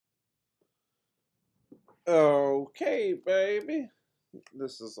Okay, baby.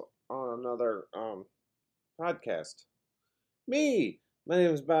 This is another podcast. Me. My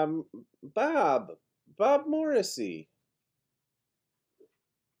name is Bob. Bob Morrissey.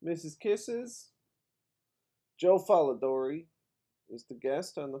 Mrs. Kisses. Joe Follodori is the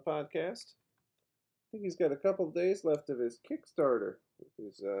guest on the podcast. I think he's got a couple of days left of his Kickstarter with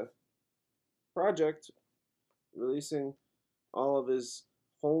his project, releasing all of his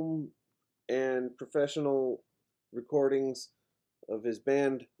home and professional recordings of his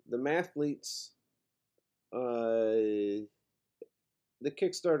band, the Mathletes. The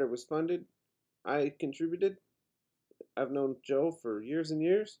Kickstarter was funded. I contributed. I've known Joe for years and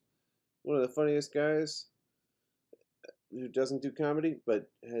years. One of the funniest guys who doesn't do comedy, but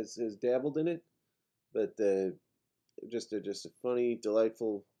has dabbled in it. But just a funny,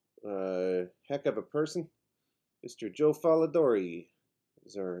 delightful, heck of a person. Mr. Joe Follodori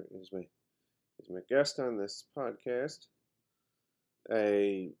is my guest on this podcast.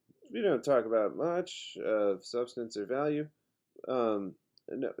 We don't talk about much of substance or value.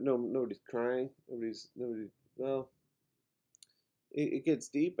 Nobody's crying. Nobody. Well, it gets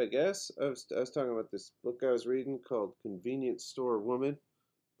deep, I guess. I was talking about this book I was reading called Convenience Store Woman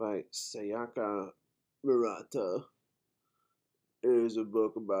by Sayaka Murata. It is a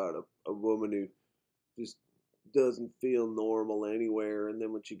book about a woman who just doesn't feel normal anywhere, and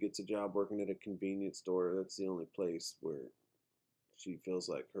then when she gets a job working at a convenience store, that's the only place where she feels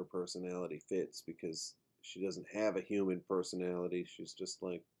like her personality fits, because she doesn't have a human personality. She's just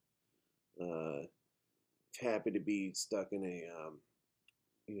like happy to be stuck in a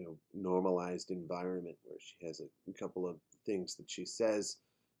normalized environment where she has a couple of things that she says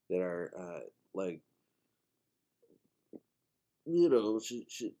that are like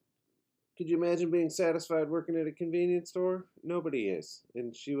she could you imagine being satisfied working at a convenience store? Nobody is,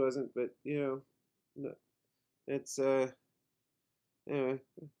 and she wasn't. But no, it's anyway.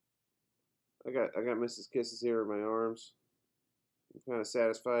 I got Mrs. Kisses here in my arms. I'm kind of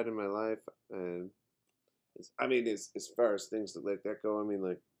satisfied in my life, and as far as things like that go, I mean,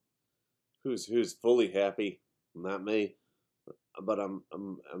 like, who's fully happy? Not me, but I'm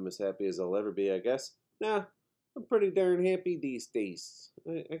as happy as I'll ever be, I guess. Nah, I'm pretty darn happy these days.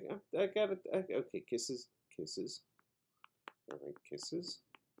 I got it. Okay, kisses, all right, kisses,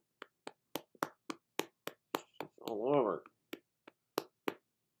 all over.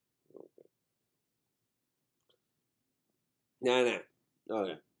 Nah.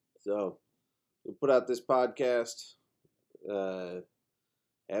 Okay, so we'll put out this podcast. Uh,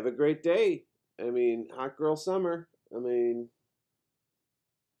 have a great day. I mean, hot girl summer. I mean,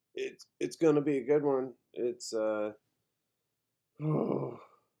 it's gonna be a good one. It's all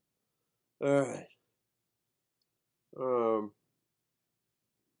right. Um,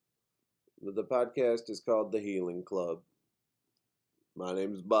 the podcast is called The Healing Club. My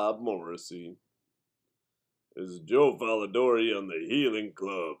name is Bob Morrissey. This is Joe Follodori on The Healing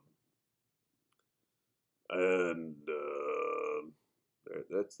Club, and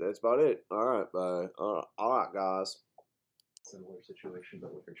that's about it. All right, bye. All right, guys. Similar situation,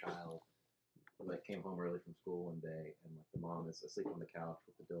 but with her child. Like came home early from school one day, and like the mom is asleep on the couch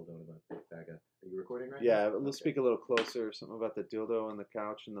with the dildo in a big bag of. Are you recording right now? Yeah, let's speak a little closer. Something about the dildo on the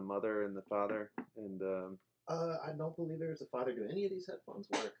couch, and the mother and the father, and I don't believe there's a father. Do any of these headphones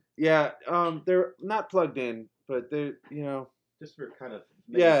work? yeah, they're not plugged in, but they're just for kind of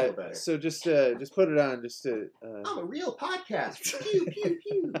making you feel better. So just put it on just to. I'm a real podcast. Pew pew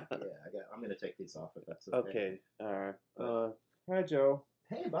pew. Yeah, I'm gonna take these off if that's okay. Okay, all right. Hi, Joe.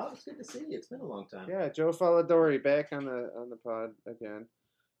 Hey, Bob. It's good to see you. It's been a long time. Yeah, Joe Follodori back on the pod again.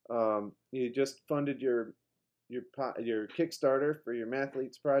 You just funded your Kickstarter for your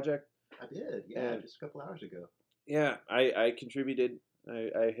Mathletes project. I did, yeah, just a couple hours ago. Yeah, I contributed.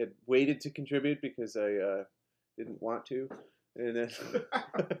 I had waited to contribute because I didn't want to, and then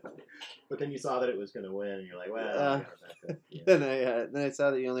but then you saw that it was going to win, and you're like, well, yeah. then I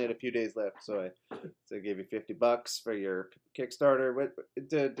saw that you only had a few days left, so I gave you $50 for your Kickstarter. What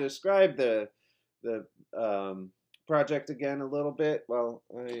to describe the project again a little bit? Well,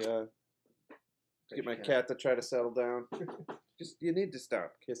 I get my cat to try to settle down. Just you need to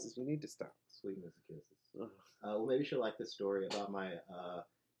stop, kisses. You need to stop. Sweetness of kisses. Well, maybe she'll like this story about my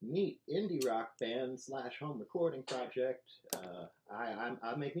neat indie rock band / home recording project.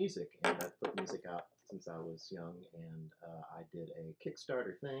 I make music, and I've put music out since I was young, and I did a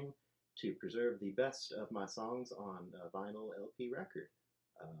Kickstarter thing to preserve the best of my songs on a vinyl LP record,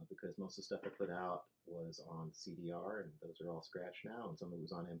 because most of the stuff I put out was on CDR, and those are all scratched now, and some of it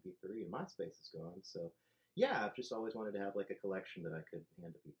was on MP3, and MySpace is gone, so yeah, I've just always wanted to have like a collection that I could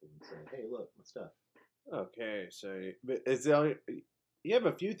hand to people and say, hey, look, my stuff. Oh, so but you have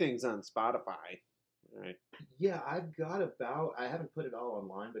a few things on Spotify, right? Yeah, I haven't put it all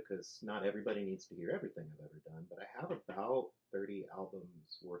online because not everybody needs to hear everything I've ever done, but I have about 30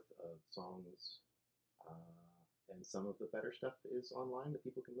 albums worth of songs. And some of the better stuff is online that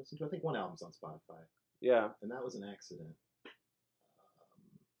people can listen to. I think one album's on Spotify, Yeah. and that was an accident.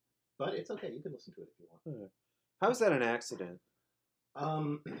 But it's okay. You can listen to it if you want. How is that an accident?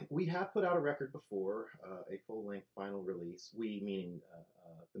 We have put out a record before, a full-length final release. We meaning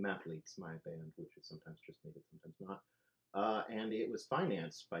the Mathletes, my band, which is sometimes just me, but sometimes not. And it was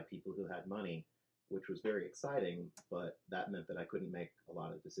financed by people who had money, which was very exciting. But that meant that I couldn't make a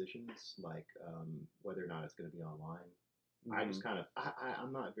lot of decisions, like whether or not it's going to be online. Mm-hmm. I just kind of,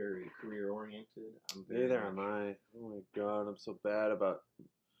 I'm not very career-oriented. Neither am I. Oh my God, I'm so bad about,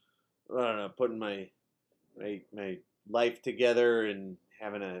 I don't know, putting my life together and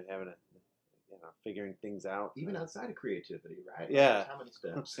having a figuring things out. Even outside of creativity, right? Yeah. Like, how many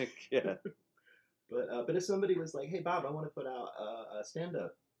steps? Yeah. But if somebody was like, "Hey Bob, I want to put out a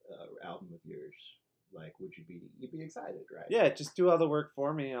stand-up album of yours," like, you'd be excited, right? Yeah, just do all the work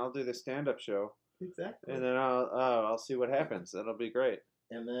for me. I'll do the stand-up show. Exactly. And then I'll see what happens. That'll be great.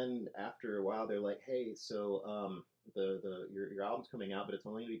 And then after a while, they're like, "Hey, so your album's coming out, but it's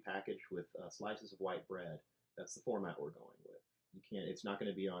only going to be packaged with slices of white bread. That's the format we're going with. You can't. It's not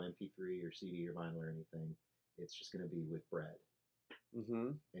going to be on MP3 or CD or vinyl or anything. It's just going to be with bread."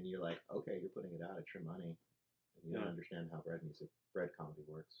 Mm-hmm. And you're like, "Okay, you're putting it out. It's your money, and you don't understand how bread comedy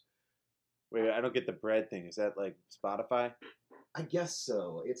works." Wait, I don't get the bread thing. Is that like Spotify? I guess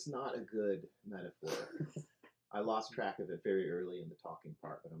so. It's not a good metaphor. I lost track of it very early in the talking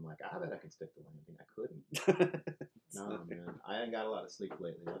part, but I'm like, I bet I can stick the landing. I couldn't. No, man. I ain't got a lot of sleep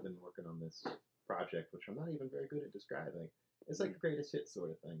lately. I've been working on this project, which I'm not even very good at describing. It's like a greatest hit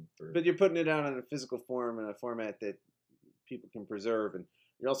sort of thing. But you're putting it out in a physical form, in a format that people can preserve, and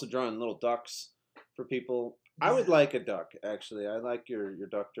you're also drawing little ducks for people. Yeah. I would like a duck, actually. I like your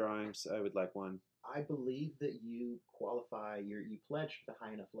duck drawings. I would like one. I believe that you qualify. You pledged the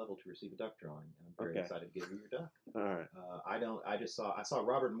high enough level to receive a duck drawing, and I'm very excited to give you your duck. All right. I saw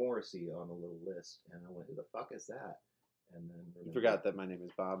Robert Morrissey on a little list, and I went, "Who the fuck is that?" And then you forgot that my name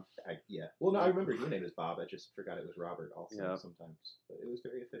is Bob. Yeah. Well, no, I remember your name is Bob. I just forgot it was Robert also sometimes. But it was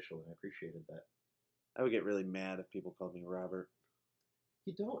very official, and I appreciated that. I would get really mad if people called me Robert.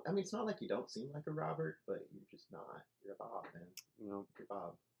 You don't. I mean, it's not like you don't seem like a Robert, but you're just not. You're a Bob, man. No, you're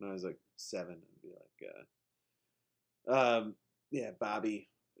Bob. When I was like 7, I'd be like, yeah, Bobby.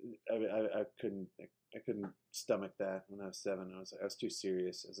 I couldn't stomach that when I was 7. I was too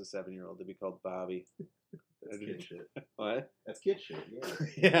serious as a 7-year-old to be called Bobby. That's kid shit. What? That's kid shit.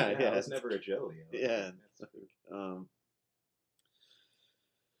 Yeah. Yeah. I was never a Joey. Yeah.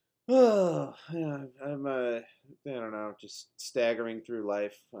 Oh, yeah. I'm I don't know, just staggering through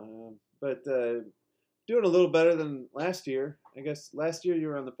life, but doing a little better than last year. I guess last year you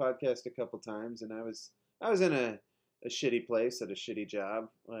were on the podcast a couple times, and I was in a shitty place at a shitty job,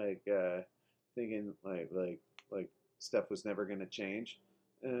 like thinking like stuff was never going to change,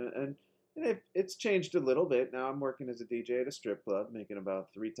 and it's changed a little bit. Now I'm working as a DJ at a strip club, making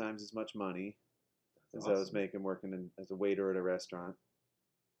about 3 times as much money as I was making working as a waiter at a restaurant,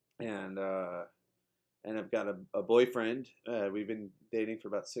 and I've got a boyfriend. We've been dating for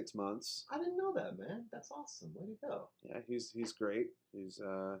about 6 months. I didn't know that, man. That's awesome. Way to go. Yeah, he's great. He's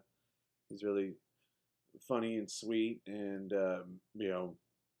really funny and sweet, and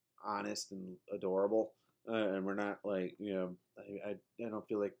honest and adorable. And we're not like I don't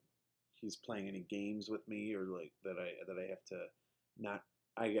feel like he's playing any games with me, or like that I have to not.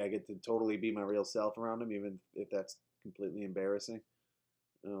 I get to totally be my real self around him, even if that's completely embarrassing.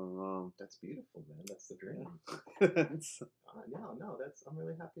 That's beautiful, man. That's the dream. Yeah. No, I'm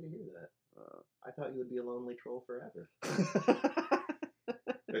really happy to hear that. I thought you would be a lonely troll forever.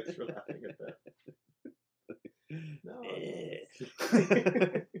 Thanks for laughing at that. No.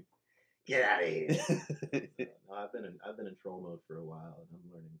 Get out of here. No, I've been in troll mode for a while, and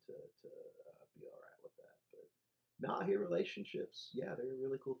I'm learning to be all right with that. But no, I hear relationships. Yeah, they're a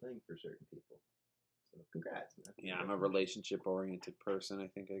really cool thing for certain people. So congrats, man. Yeah, I'm a relationship-oriented person. I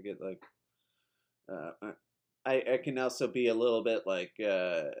think I get like, I can also be a little bit like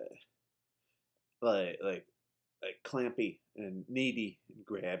clampy and needy and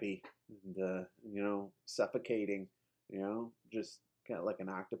grabby and suffocating. Just kind of like an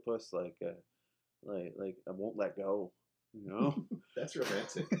octopus, like I won't let go. That's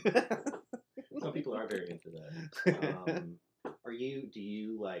romantic. Some people are very into that. Do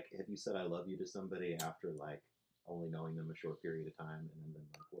you like, have you said I love you to somebody after like only knowing them a short period of time and then been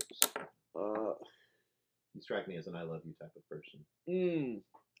like, whoops? You strike me as an "I love you" type of person. Yeah.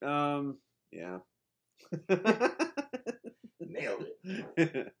 Nailed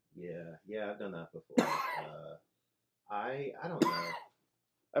it. Yeah, I've done that before. I don't know.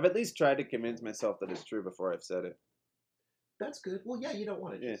 I've at least tried to convince myself that it's true before I've said it. That's good. Well, yeah, you don't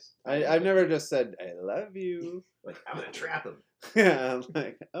want to Yeah. just. I've never just said, I love you. Like, I'm going to trap him. Yeah, I'm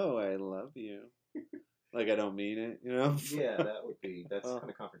like, oh, I love you. Like, I don't mean it, you know? Yeah, that's kind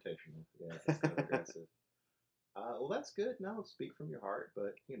of confrontational. Yeah, that's kind of aggressive. Well, that's good. No, speak from your heart,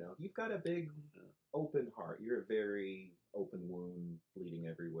 but, you've got a big open heart. You're a very open wound, bleeding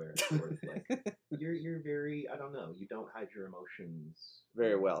everywhere. Sort of like, you're very, I don't know, you don't hide your emotions.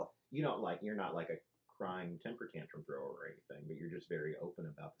 Very well. You're not like a crying temper tantrum thrower or anything, but you're just very open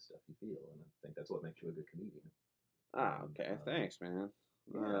about the stuff you feel, and I think that's what makes you a good comedian. Okay. Thanks, man.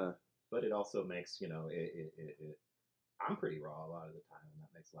 Yeah. But it also makes, I'm pretty raw a lot of the time, and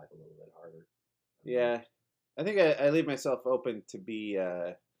that makes life a little bit harder. Yeah. I think I leave myself open to be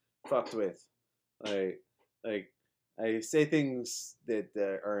fucked with. Like I say things that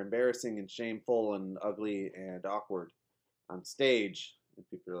are embarrassing and shameful and ugly and awkward on stage, and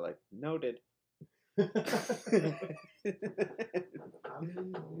people are like, noted. I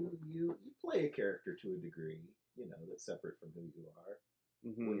mean, you play a character to a degree, that's separate from who you are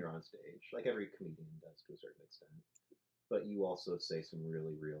when you're on stage, like every comedian does to a certain extent. But you also say some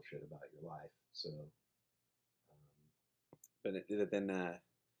really real shit about your life, so. But then, I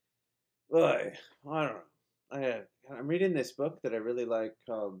don't know. I'm reading this book that I really like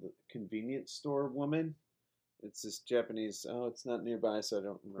called Convenience Store Woman. It's this Japanese. Oh, it's not nearby, so I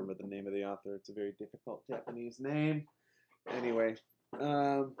don't remember the name of the author. It's a very difficult Japanese name. Anyway,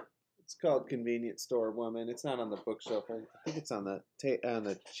 it's called Convenience Store Woman. It's not on the bookshelf. I think it's on the on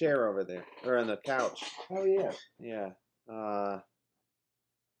the chair over there, or on the couch. Oh yeah. Yeah.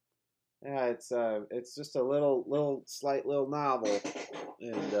 Yeah, it's just a slight little novel,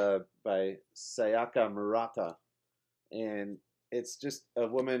 and by Sayaka Murata, and it's just a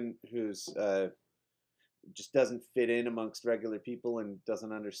woman who's just doesn't fit in amongst regular people and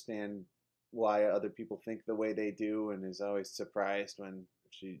doesn't understand why other people think the way they do, and is always surprised when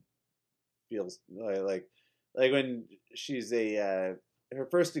she feels like when she's her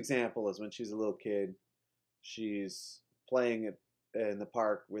first example is when she's a little kid. She's playing in the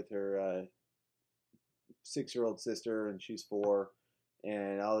park with her 6-year-old sister, and she's 4,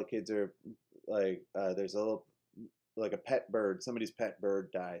 and all the kids are like, there's a little, like a pet bird, somebody's pet bird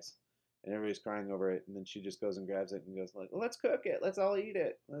dies, and everybody's crying over it, and then she just goes and grabs it and goes like, well, let's cook it, let's all eat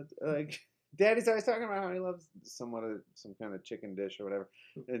it. Like, Daddy's always talking about how he loves some kind of chicken dish or whatever,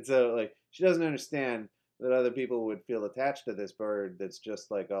 and so like she doesn't understand that other people would feel attached to this bird that's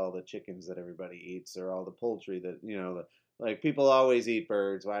just like all the chickens that everybody eats, or all the poultry that like people always eat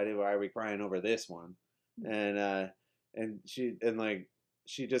birds. Why are we crying over this one? And she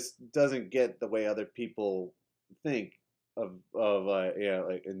just doesn't get the way other people think of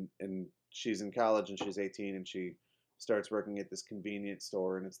like, and she's in college and she's 18 and she starts working at this convenience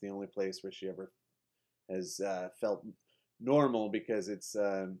store, and it's the only place where she ever has felt normal, because it's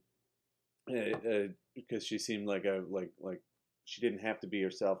because she seemed like she didn't have to be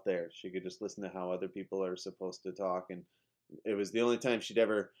herself there. She could just listen to how other people are supposed to talk, and it was the only time she'd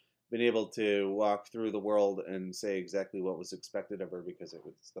ever been able to walk through the world and say exactly what was expected of her, because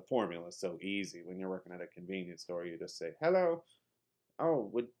the formula is so easy. When you're working at a convenience store, you just say, hello, oh,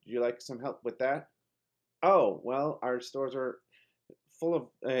 would you like some help with that? Oh, well, our stores are full of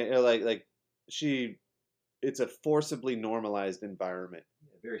it's a forcibly normalized environment.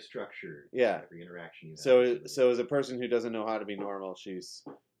 Yeah, very structured. Yeah. Every interaction you have. So as a person who doesn't know how to be normal, she's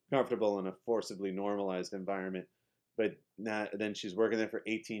comfortable in a forcibly normalized environment. But then she's working there for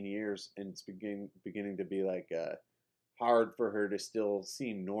 18 years, and it's beginning to be like hard for her to still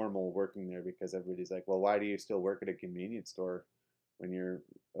seem normal working there, because everybody's like, well, why do you still work at a convenience store when you're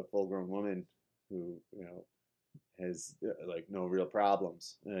a full-grown woman who has like no real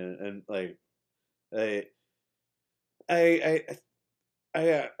problems, and like I'm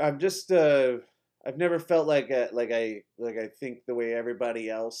just I've never felt like I think the way everybody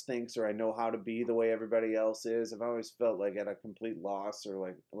else thinks, or I know how to be the way everybody else is. I've always felt like at a complete loss,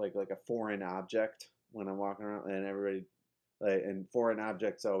 or like a foreign object when I'm walking around, and everybody and foreign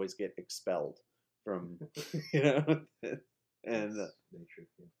objects always get expelled from and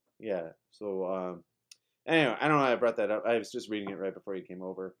yeah. So anyway, I don't know why I brought that up. I was just reading it right before you came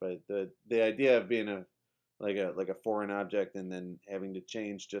over, but the idea of being a foreign object and then having to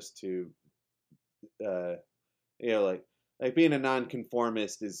change just to like being a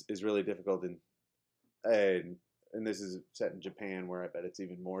nonconformist is really difficult, and and this is set in Japan, where I bet it's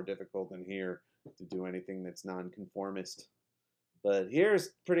even more difficult than here to do anything that's nonconformist. But here's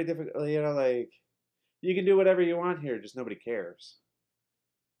pretty difficult, like you can do whatever you want here, just nobody cares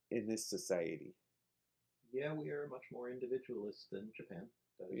in this society. Yeah, we are much more individualist than Japan.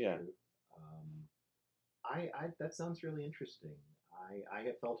 That is Yeah. true. That sounds really interesting. I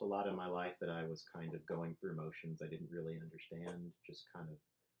have felt a lot in my life that I was kind of going through motions I didn't really understand, just kind of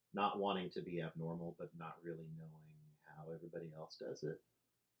not wanting to be abnormal, but not really knowing how everybody else does it.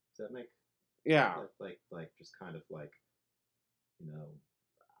 Does that make Yeah. like just kind of like, you know,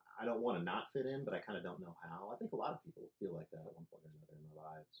 I don't want to not fit in, but I kind of don't know how. I think a lot of people feel like that at one point or another in their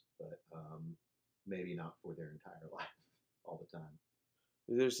lives, but maybe not for their entire life all the time.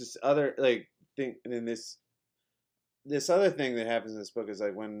 There's this other like thing, and then this other thing that happens in this book is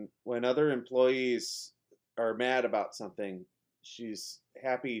like when other employees are mad about something, she's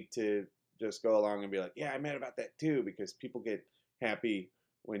happy to just go along and be like, yeah, I'm mad about that too, because people get happy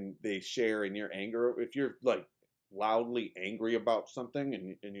when they share in your anger. If you're like loudly angry about something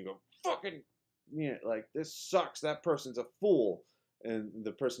and you go fucking yeah, like this sucks, that person's a fool, and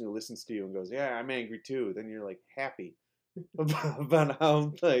the person who listens to you and goes, yeah, I'm angry too, then you're like happy about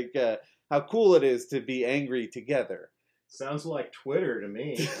how cool it is to be angry together. Sounds like Twitter to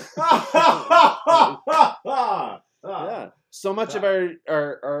me. Yeah. So much of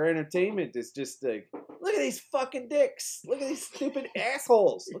our entertainment is just like, look at these fucking dicks. Look at these stupid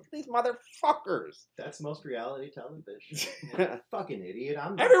assholes. Look at these motherfuckers. That's most reality television. Fucking idiot.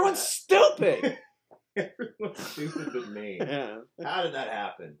 Everyone's stupid. Everyone's stupid but me. Yeah. How did that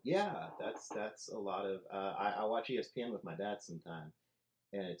happen? Yeah, that's a lot of. I watch ESPN with my dad sometime,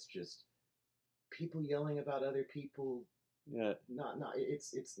 and it's just people yelling about other people. Yeah. Not.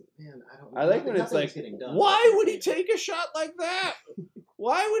 It's man. I don't know. I like when it's like, why would he take a shot like that?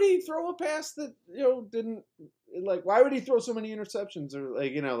 Why would he throw a pass that didn't like? Why would he throw so many interceptions? Or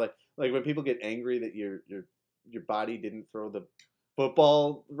like when people get angry that your body didn't throw the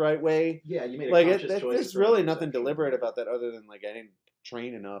football right way. Yeah, you made a like conscious choice. There's really nothing deliberate about that other than like I didn't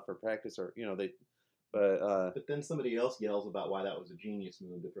train enough or practice or they. But then somebody else yells about why that was a genius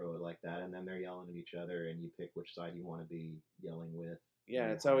move to throw it like that, and then they're yelling at each other, and you pick which side you want to be yelling with. Yeah,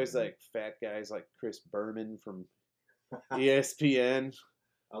 it's always like fat guys like Chris Berman from ESPN.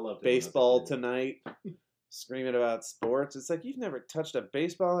 I love Baseball Tonight, screaming about sports. It's like you've never touched a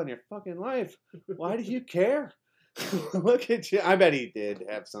baseball in your fucking life. Why do you care? Look at you. I bet he did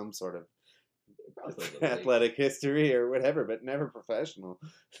have some sort of athletic history or whatever, but never professional.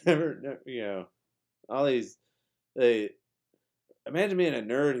 Never all these. Imagine being a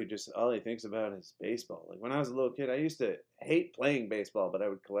nerd who just all he thinks about is baseball. Like when I was a little kid, I used to hate playing baseball, but I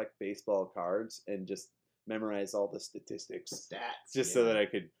would collect baseball cards and just memorize all the statistics, stats, just so that I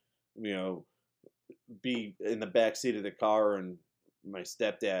could, be in the back seat of the car, and my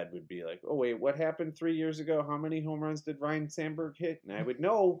stepdad would be like, "Oh wait, what happened 3 years ago? How many home runs did Ryan Sandberg hit?" And I would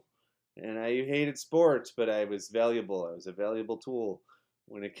know. And I hated sports, but I was valuable. I was a valuable tool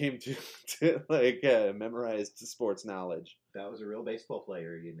when it came to memorized sports knowledge. That was a real baseball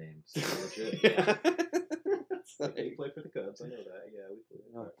player you named. So legit. Yeah. He played for the Cubs. I know that. Yeah, we played.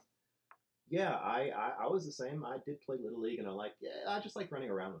 Oh. Yeah, I was the same. I did play Little League, and I just like running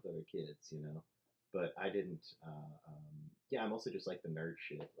around with other kids, But I didn't. I mostly just like the nerd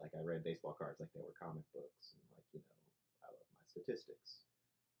shit. Like I read baseball cards like they were comic books, and I love my statistics.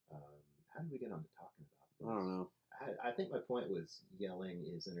 How did we get on to talking about this? I don't know. I think my point was yelling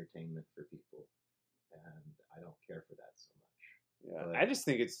is entertainment for people, and I don't care for that so much. Yeah, but I just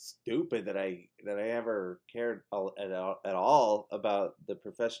think it's stupid that I ever cared at all about the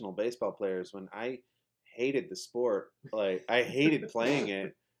professional baseball players when I hated the sport. Like I hated playing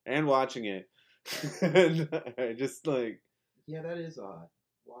it and watching it, and I just yeah, that is odd.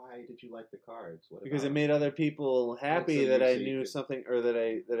 Why did you like the cards? Because it made other people happy that I knew something, or that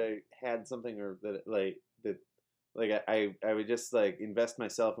I had something, or that I would just invest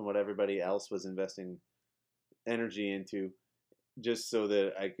myself in what everybody else was investing energy into, just so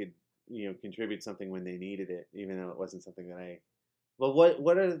that I could contribute something when they needed it, even though it wasn't something that I. Well,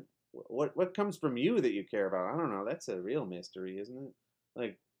 what comes from you that you care about? I don't know. That's a real mystery, isn't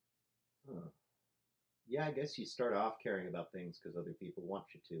it? Yeah, I guess you start off caring about things because other people want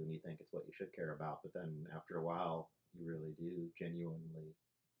you to, and you think it's what you should care about. But then after a while, you really do genuinely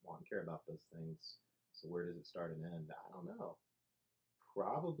want and care about those things. So where does it start and end? I don't know.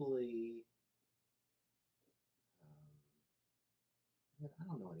 Probably. I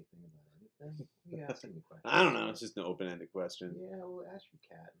don't know anything about anything. What are you asking me questions? I don't know. It's just an open-ended question. Yeah, well, ask your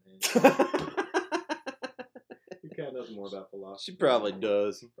cat, man. Your cat knows more about philosophy. She probably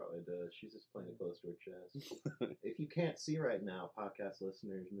does. She probably does. She's just playing it close to her chest. If you can't see right now, podcast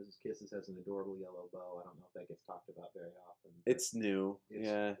listeners, Mrs. Kisses has an adorable yellow bow. I don't know if that gets talked about very often. It's new.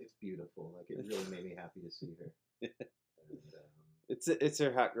 Yeah. It's beautiful. Like, it really made me happy to see her. And, it's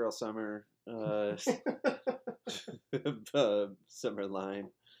her hot girl summer summer line.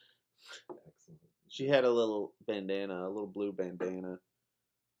 excellent. She had a little bandana, a little blue bandana,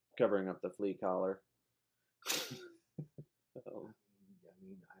 covering up the flea collar. I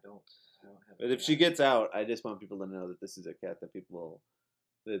mean, I don't have. But if she gets out, I just want people to know that this is a cat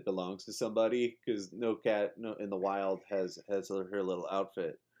that belongs to somebody, because no cat in the wild has her little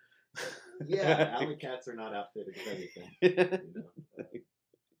outfit. Yeah, alley cats are not outfitted with anything. You know?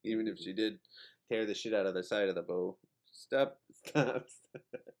 Even if she did tear the shit out of the side of the bow, stop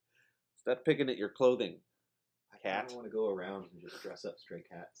picking at your clothing, cat. I don't want to go around and just dress up stray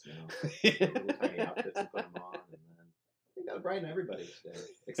cats now. Little tiny outfits and put them on, and then I think that would brighten everybody's day,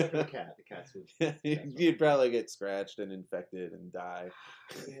 except for the cat. The cats would. You'd probably get scratched and infected and die.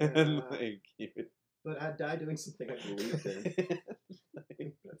 Yeah. But I'd die doing something I believed in.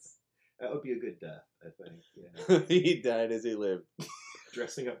 That would be a good death, I think. Yeah. He died as he lived.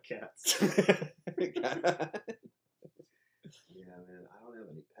 Dressing up cats. Yeah, man. I don't have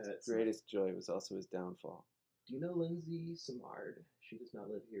any pets. His greatest joy was also his downfall. Do you know Lindsay Samard? She does not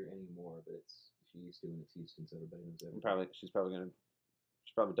live here anymore, but she used to, and it's Houston, so everybody knows everybody. She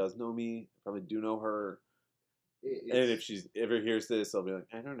probably does know me. Probably do know her. And if she ever hears this, I'll be like,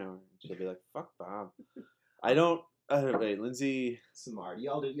 I don't know her. And she'll be like, fuck Bob. I don't. Wait, Lindsay Samard.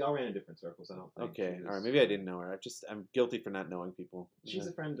 Y'all ran in different circles. I don't think. Okay, all right. Maybe I didn't know her. I'm guilty for not knowing people. She's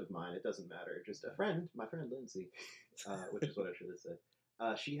a friend of mine. It doesn't matter. Just a friend. My friend Lindsay, which is what I should have said.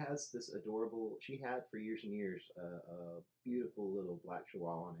 She has this adorable. She had for years and years a beautiful little black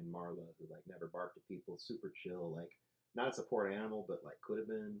Chihuahua named Marla, who like never barked at people. Super chill, like not a support animal, but like could have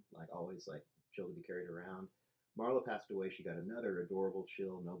been like always like chill to be carried around. Marla passed away. She got another adorable,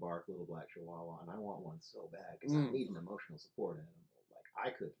 chill, no bark little black Chihuahua, and I want one so bad because I need an emotional support animal. Like I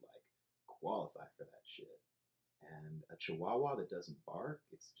could like qualify for that shit. And a Chihuahua that doesn't bark,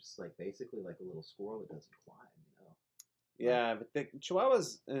 it's just like basically like a little squirrel that doesn't climb, you know. Yeah, but the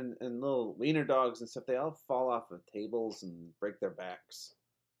Chihuahuas and little wiener dogs and stuff, they all fall off of tables and break their backs.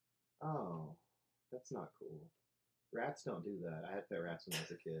 Oh, that's not cool. Rats don't do that. I had pet rats when I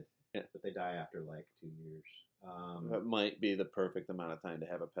was a kid, but they die after like 2 years. That might be the perfect amount of time to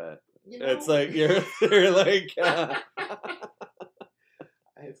have a pet. You know, it's like you're like.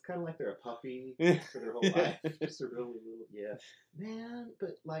 It's kind of like they're a puppy for their whole life. Just a really little, yeah, man.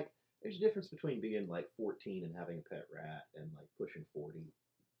 But like, there's a difference between being like 14 and having a pet rat, and like pushing 40.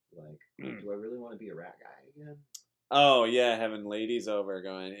 Like, do I really want to be a rat guy again? Oh yeah, having ladies over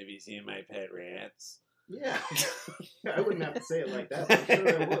going, have you seen my pet rats? Yeah. I wouldn't have to say it like that, but I'm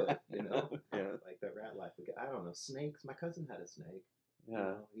sure I would, you know? Yeah. Like that rat life. I don't know, snakes. My cousin had a snake. Yeah. You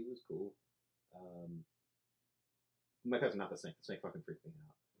know, he was cool. My cousin, not the snake. The snake fucking freaked me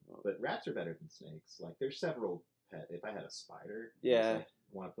out. But rats are better than snakes. Like, there's several pet. If I had a spider, yeah, like,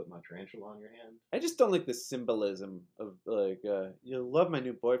 want to put my tarantula on your hand? I just don't like the symbolism of, like, you'll love my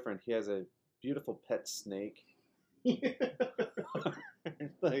new boyfriend. He has a beautiful pet snake.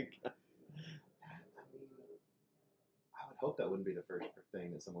 Like... I would hope that wouldn't be the first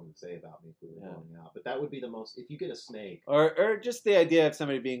thing that someone would say about me if we were going out. But that would be the most, if you get a snake. Or just the idea of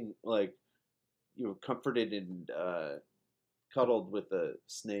somebody being, like, you know, comforted and cuddled with a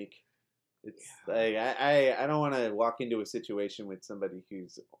snake. It's like, I don't want to walk into a situation with somebody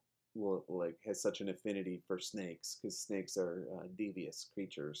who's, like, has such an affinity for snakes, because snakes are devious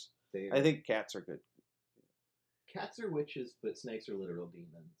creatures. I think cats are good. Cats are witches, but snakes are literal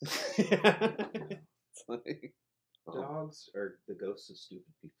demons. It's like... Dogs are the ghosts of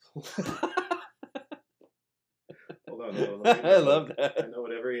stupid people. Hold on. I love that. I know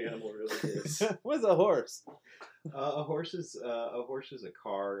what every animal really is. What's a horse? A horse is a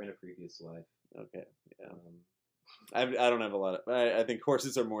car in a previous life. Okay, yeah. I don't have a lot of... I think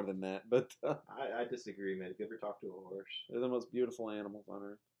horses are more than that, but... I disagree, man. Have you ever talked to a horse? They're the most beautiful animals on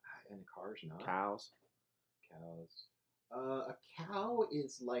earth. And cars not. Cows. A cow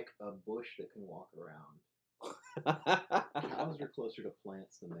is like a bush that can walk around. Cows are closer to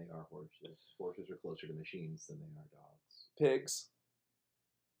plants than they are horses. Horses are closer to machines than they are dogs. Pigs.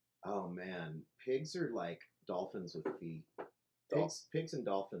 Oh man, pigs are like dolphins with feet. Pigs and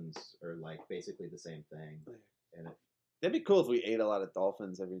dolphins are like basically the same thing. And that'd be cool if we ate a lot of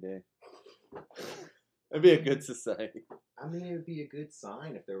dolphins every day. That'd be a good society. I mean, it would be a good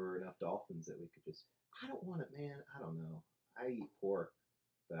sign if there were enough dolphins that we could just... I don't want it, man. I don't know. I eat pork,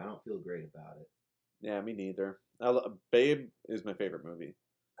 but I don't feel great about it. Yeah, me neither. Babe is my favorite movie.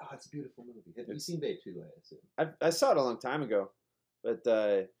 Oh, it's a beautiful movie. Have you seen Babe 2, I assume? I saw it a long time ago, but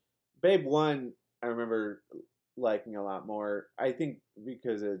Babe 1 I remember liking a lot more. I think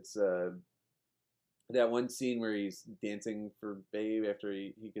because it's that one scene where he's dancing for Babe after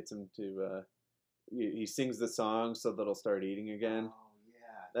he gets him to he sings the song so that he'll start eating again. Oh,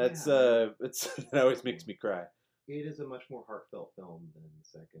 yeah. That's yeah. it's that always makes me cry. It is a much more heartfelt film than the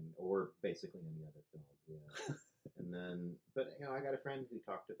second, or basically any other film. Yeah. And then, but I got a friend who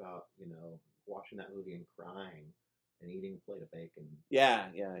talked about watching that movie and crying and eating a plate of bacon. Yeah.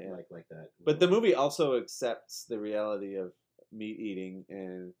 Like that. But the movie also accepts the reality of meat eating,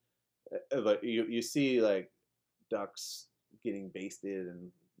 and like you see like ducks getting basted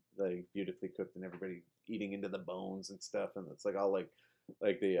and like beautifully cooked, and everybody eating into the bones and stuff, and it's like all like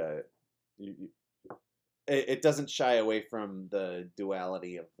the it doesn't shy away from the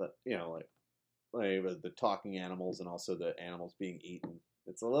duality of the like the talking animals and also the animals being eaten.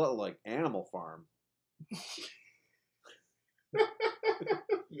 It's a little like Animal Farm.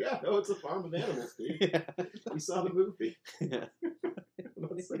 Yeah, no, it's a farm of animals, dude. Yeah. We saw the movie. Yeah. I'm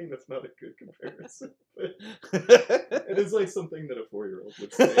not saying that's not a good comparison, but it is like something that a 4-year-old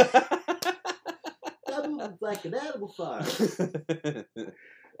would say. That movie's like an animal farm.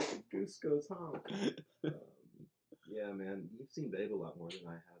 Goose goes home. Yeah, man, you've seen Babe a lot more than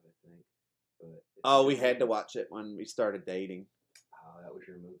I have, I think. But we had to watch it when we started dating. Oh, that was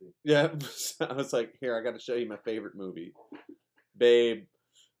your movie. Yeah, I was like, here, I got to show you my favorite movie, Babe.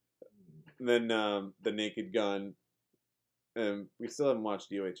 And then The Naked Gun, and we still haven't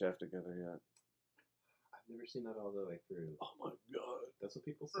watched UHF together yet. I've never seen that all the way through. Oh my god, that's what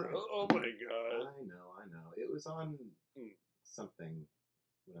people say. Oh my god, I know. It was on something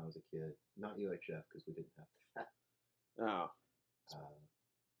when I was a kid, not UHF because we didn't have that. Oh.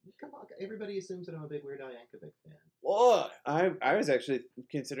 Come on, everybody assumes that I'm a big Weird Al Yankovic fan. Well, I was actually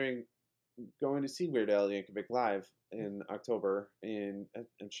considering going to see Weird Al Yankovic live in October, and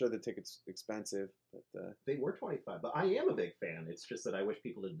I'm sure the ticket's expensive, but they were $25. But I am a big fan. It's just that I wish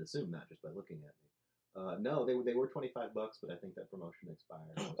people didn't assume that just by looking at me. No, they were $25, but I think that promotion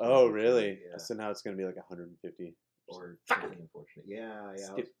expired. Oh, really? Yeah. So now it's going to be like 150. Or something unfortunate. Yeah. I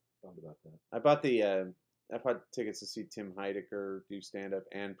was bummed about that. I bought tickets to see Tim Heidecker do stand up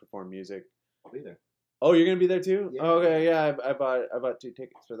and perform music. I'll be there. Oh, you're gonna be there too? Yeah. Okay, yeah. I bought 2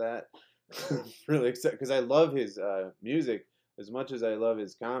 tickets for that. Really excited because I love his music as much as I love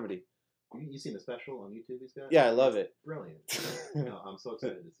his comedy. You seen the special on YouTube he's got? Yeah, I love it. Brilliant. No, I'm so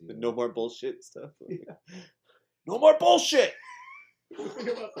excited to see it. No more bullshit stuff. Yeah. No more bullshit. Think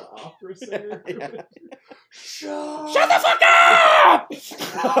about the opera singer. Yeah. Shut the fuck up!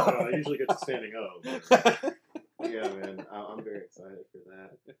 I usually get to standing up. Yeah, man, I'm very excited for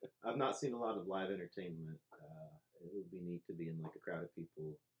that. I've not seen a lot of live entertainment. It would be neat to be in like a crowd of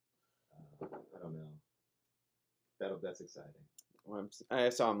people. I don't know. That's exciting. I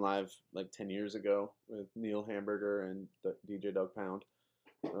saw him live like 10 years ago with Neil Hamburger and DJ Doug Pound.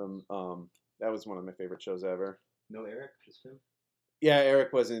 That was one of my favorite shows ever. No Eric, just him? Yeah,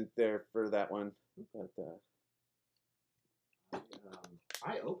 Eric wasn't there for that one, but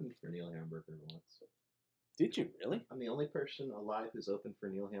I opened for Neil Hamburger once. Did you really? I'm the only person alive who's opened for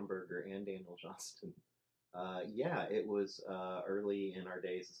Neil Hamburger and Daniel Johnston. Yeah, it was early in our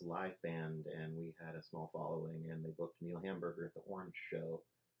days as a live band, and we had a small following, and they booked Neil Hamburger at the Orange Show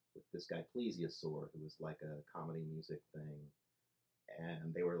with this guy Plesiosaur, who was like a comedy music thing.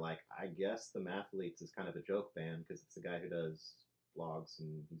 And they were like, I guess the Mathletes is kind of a joke band because it's a guy who does vlogs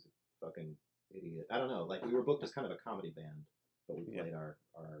and he's a fucking idiot. I don't know. Like, we were booked as kind of a comedy band, but we played our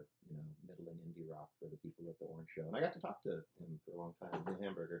middling indie rock for the people at the Orange Show. And I got to talk to him for a long time, Neil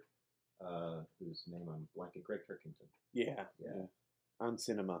Hamburger, whose name I'm blanking, Greg Turkington. Yeah. On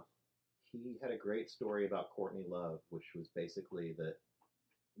cinema. He had a great story about Courtney Love, which was basically that,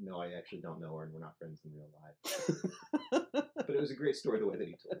 no, I actually don't know her and we're not friends in real life. But it was a great story the way that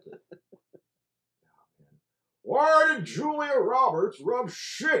he told it. Oh, man. Why did Julia Roberts rub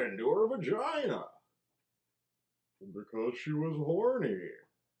shit into her vagina? Because she was horny.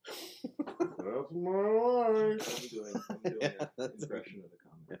 That's my life. I'm doing an impression of the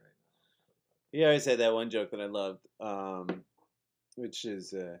comment right now. He always had that one joke that I loved, which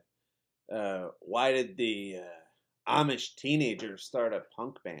is, why did the Amish teenager start a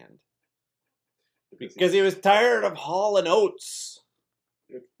punk band? Because he was tired of Hall & Oates.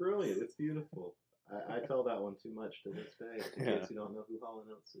 It's brilliant. It's beautiful. I tell that one too much to this day, in case you don't know who Hall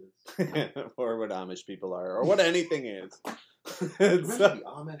 & Oates is. Or what Amish people are, or what anything is. Remember the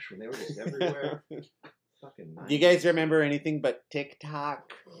Amish when they were just everywhere? Fucking nice. Do you guys remember anything but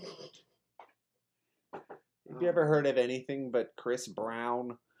TikTok? Have you ever heard of anything but Chris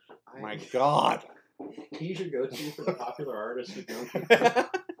Brown? My I, God. He's your go-to for the popular artist with young people.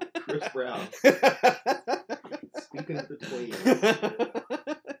 Chris Brown. Speaking of the tweet,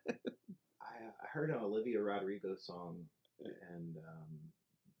 I heard an Olivia Rodrigo song, and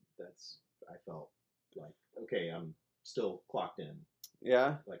I felt like, okay, I'm still clocked in.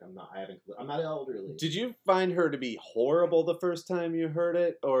 Yeah? Like I'm not elderly. Did you find her to be horrible the first time you heard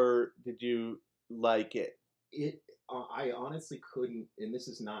it, or did you like it? I honestly couldn't, and this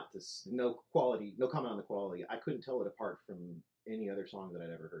is not this, no quality, no comment on the quality. I couldn't tell it apart from any other song that I'd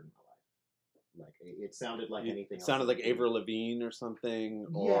ever heard in my life. Like it sounded like anything else. Sounded like Avril Lavigne or something,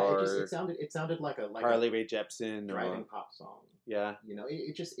 yeah, or it sounded like Carly Rae Jepsen, driving pop song. Yeah, you know,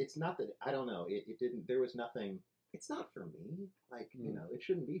 it's not that, I don't know. It didn't. There was nothing. It's not for me. Like you know, it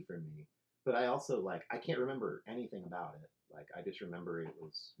shouldn't be for me. But I also I can't remember anything about it. Like I just remember it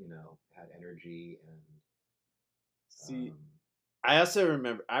was had energy and. See, I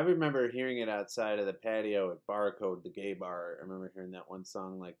remember hearing it outside of the patio at Barcode, the gay bar. I remember hearing that one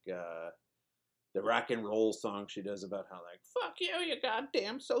song, like the rock and roll song she does about how fuck you, you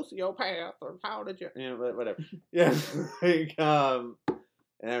goddamn sociopath, or how did you, whatever. Yeah, and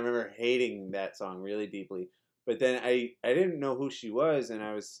I remember hating that song really deeply. But then I didn't know who she was, and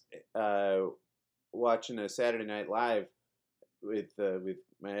I was watching a Saturday Night Live with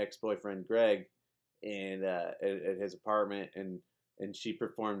my ex-boyfriend Greg. And at his apartment, and she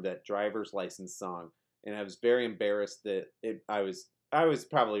performed that driver's license song, and I was very embarrassed that I was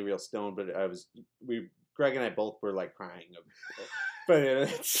probably real stoned, but Greg and I both were crying, but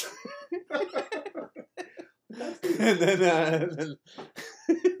it's and then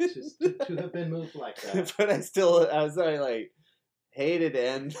just to have been moved like that. But I was hated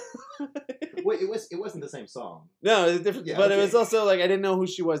and Wait, it wasn't the same song. No, it was different. Yeah, but okay. It was also I didn't know who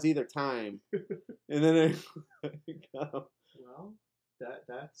she was either time. And then well,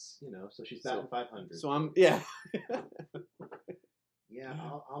 that's so she's batting 500. So I'm yeah,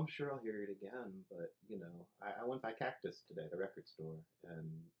 I'm sure I'll hear it again. But I went by Cactus today, the record store, and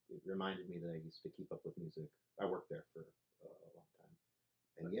it reminded me that I used to keep up with music. I worked there for a long time.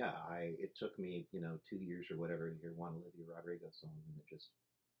 And yeah, it took me 2 years or whatever to hear one Olivia Rodrigo song, and it just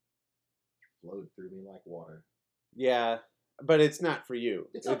flowed through me like water. Yeah, but it's not for you.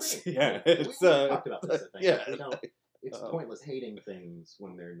 It's not for me. Yeah, we talked about this. I think. Yeah, it's pointless hating things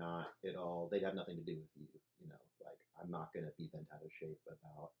when they're not at all. They have nothing to do with you. I'm not going to be bent out of shape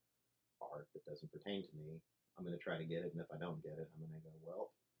about art that doesn't pertain to me. I'm going to try to get it, and if I don't get it, I'm going to go,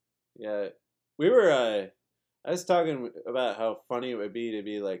 well. Yeah, we were. I was talking about how funny it would be to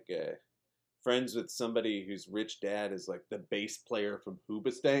be friends with somebody whose rich dad is the bass player from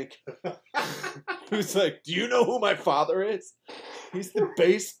Hoobastank. Who's do you know who my father is? He's the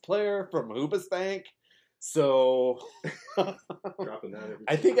bass player from Hoobastank. So dropping that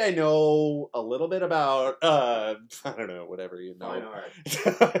I think I know a little bit about I don't know, whatever fine art.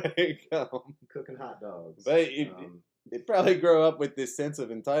 Cooking hot dogs. But they probably grow up with this sense of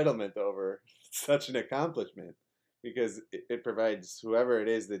entitlement over such an accomplishment, because it provides whoever it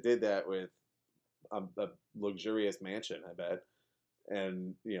is that did that with a luxurious mansion, I bet,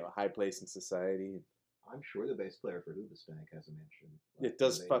 and a high place in society. I'm sure the bass player for Hoobastank has a mansion. It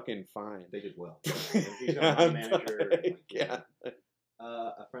does fucking fine. They did well. He's got a money manager.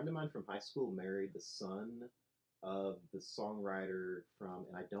 A friend of mine from high school married the son of the songwriter from,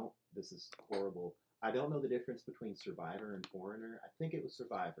 and this is horrible, I don't know the difference between Survivor and Foreigner. I think it was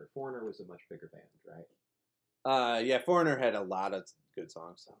Survivor. Foreigner was a much bigger band, right? Yeah, Foreigner had a lot of good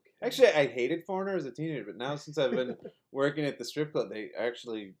songs. Okay. Actually, I hated Foreigner as a teenager, but now since I've been working at the strip club, they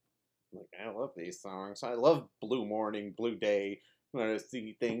actually, I love these songs. I love Blue Morning, Blue Day, when I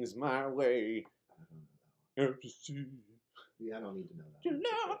see things my way. I don't know. Yeah, I don't need to know that. Your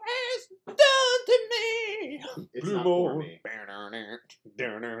love has done to me. It's Blue not for me.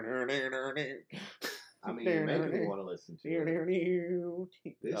 I mean, you're making me want to listen to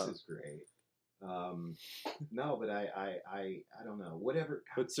it. This is great. No, but I don't know. Whatever.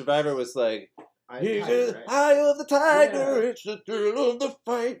 But Survivor was he's the eye of the tiger. Yeah. It's the thrill of the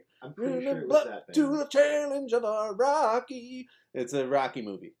fight. I'm pretty sure it was that band. To the challenge of a Rocky. It's a Rocky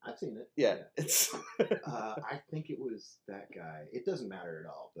movie. I've seen it. Yeah. It's. I think it was that guy. It doesn't matter at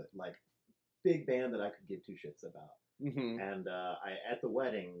all. But big band that I could give two shits about. Mm-hmm. And at the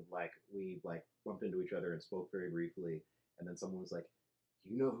wedding, we bumped into each other and spoke very briefly. And then someone was like,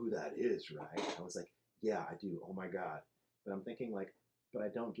 "You know who that is, right?" I was like, "Yeah, I do. Oh my god." But I'm thinking but I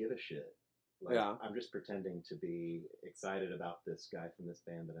don't give a shit. Like, Yeah. I'm just pretending to be excited about this guy from this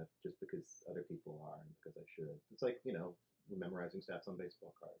band just because other people are and because I should. It's like, memorizing stats on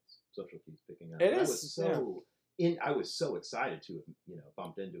baseball cards, social cues picking up. It But I is. was so I was so excited to have,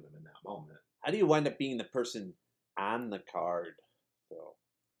 bumped into him in that moment. How do you wind up being the person on the card? So,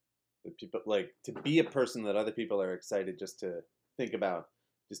 the people to be a person that other people are excited just to think about,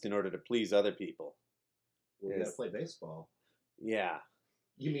 just in order to please other people. Well, you got to play baseball. Yeah.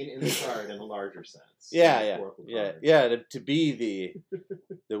 You mean in the card in a larger sense? Yeah. To be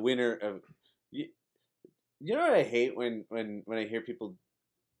the winner of. You know what I hate when I hear people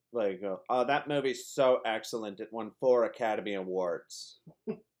go, "Oh, that movie's so excellent! It won 4 Academy Awards.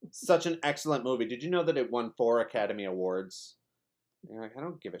 Such an excellent movie. Did you know that it won 4 Academy Awards?" And you're like, I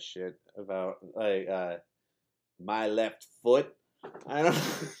don't give a shit about My Left Foot. I don't.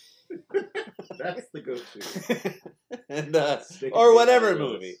 That's the go-to. And or whatever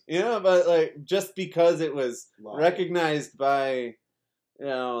movie, but just because it was recognized by,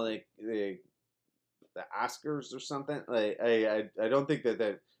 the Oscars or something. I don't think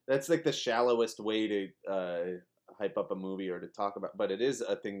that's like the shallowest way to hype up a movie or to talk about, but it is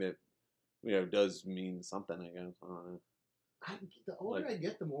a thing that does mean something. I guess I don't know. The older I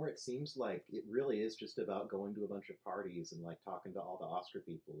get, the more it seems like it really is just about going to a bunch of parties and talking to all the Oscar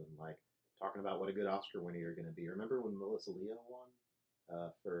people and talking about what a good Oscar winner you're going to be. Remember when Melissa Leo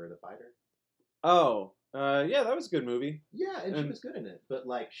won for The Fighter? Oh, yeah, that was a good movie. Yeah, and she was good in it. But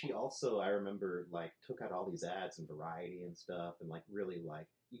she also, I remember, took out all these ads in Variety and stuff, and really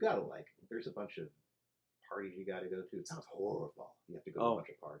you gotta there's a bunch of parties you gotta go to. It sounds horrible. You have to go to a bunch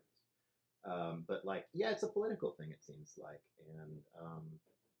of parties. But yeah, it's a political thing, it seems like, and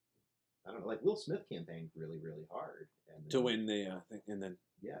I don't know. Will Smith campaigned really, really hard to win the thing, and then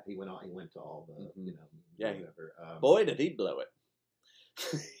he went on. He went to all the whatever. Boy, did he blow it!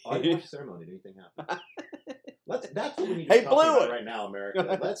 I didn't watch the ceremony. Did anything happen? That's what we need to talk about right now,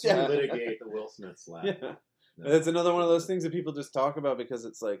 America. Let's relitigate the Will Smith slap. Yeah. No. That's another one of those things that people just talk about because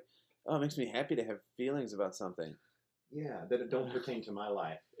it's like, oh, it makes me happy to have feelings about something. Yeah, that don't pertain to my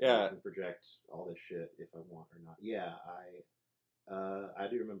life. Yeah. I can project all this shit if I want or not. Yeah, I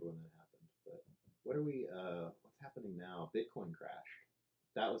do remember when that happened. But what's happening now? Bitcoin crashed.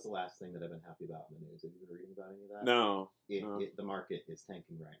 That was the last thing that I've been happy about in the news. Have you been reading about any of that? No. The market is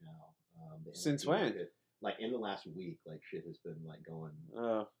tanking right now. Since when? Market, in the last week, shit has been going.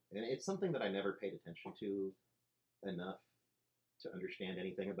 And it's something that I never paid attention to enough to understand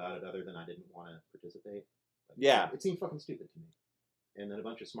anything about it other than I didn't want to participate. But it seemed fucking stupid to me. And then a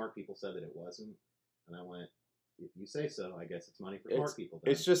bunch of smart people said that it wasn't, and I went, if you say so, I guess it's money for smart people.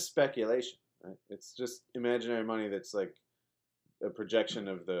 Then. It's just speculation. Right? It's just imaginary money that's a projection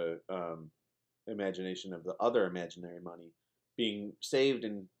of the imagination of the other imaginary money being saved,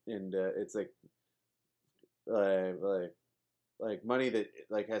 and it's like money that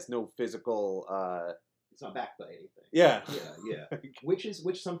has no physical. It's not backed by anything. Yeah.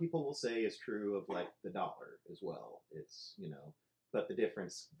 Which some people will say is true of the dollar as well. It's but the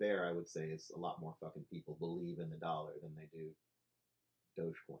difference there, I would say, is a lot more fucking people believe in the dollar than they do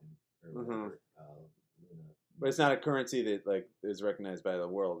Dogecoin or whatever. But it's not a currency that is recognized by the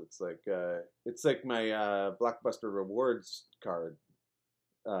world. It's like my Blockbuster Rewards card.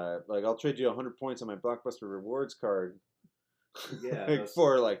 I'll trade you 100 points on my Blockbuster Rewards card. Yeah.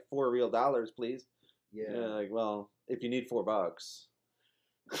 For $4 real, please. Yeah. Well, if you need $4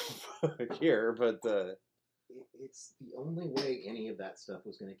 here, but it's the only way any of that stuff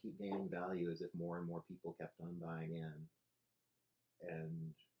was going to keep gaining value is if more and more people kept on buying in,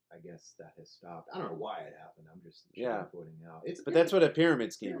 and I guess that has stopped. I don't know why it happened. I'm just pointing out. But that's what a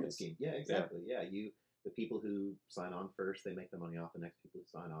pyramid scheme is. Yeah, exactly. Yeah, the people who sign on first, they make the money off the next people who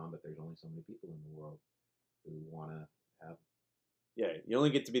sign on, but there's only so many people in the world who want to have. Yeah, you only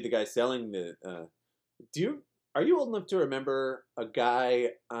get to be the guy selling the. Are you old enough to remember a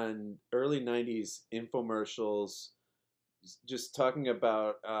guy on early 90s infomercials just talking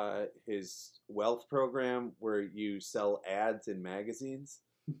about his wealth program where you sell ads in magazines?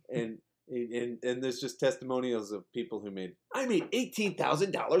 And there's just testimonials of people who made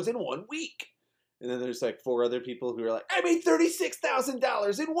 $18,000 in 1 week. And then there's 4 other people who are like, I made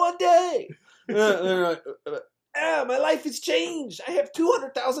 $36,000 in 1 day. They're like, my life has changed. I have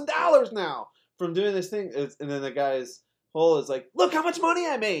 $200,000 now from doing this thing. And then the guy's whole is like, look how much money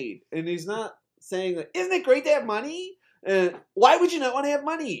I made. And he's not saying, isn't it great to have money? And why would you not want to have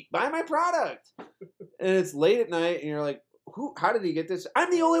money? Buy my product. And it's late at night and you're like, how did he get this?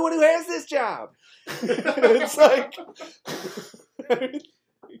 I'm the only one who has this job. It's like...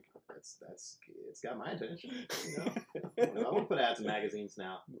 it's got my attention. I won't put ads in magazines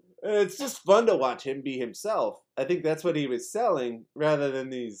now. It's just fun to watch him be himself. I think that's what he was selling, rather than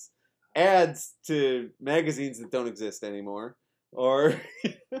these ads to magazines that don't exist anymore. Or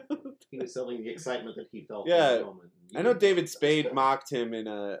He was selling the excitement that he felt Yeah. in the moment. I know David Spade mocked him in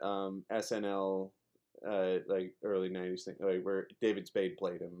a SNL like early '90s thing, like where David Spade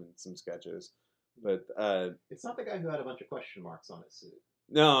played him in some sketches. But It's not the guy who had a bunch of question marks on his suit.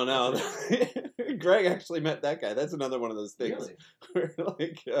 no. Greg actually met that guy. That's another one of those things. Really?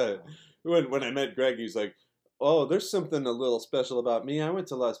 Where, like when I met Greg, he was like, "Oh, there's something a little special about me. I went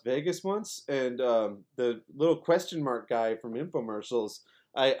to Las Vegas once, and the little question mark guy from infomercials.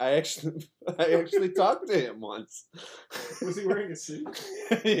 I actually talked to him once. Was he wearing a suit?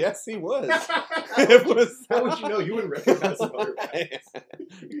 Yes, he was. How would you know? You wouldn't recognize him otherwise.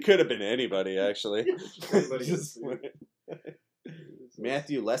 Could have been anybody, actually.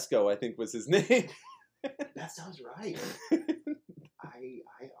 Matthew Lesko, I think, was his name. That sounds right.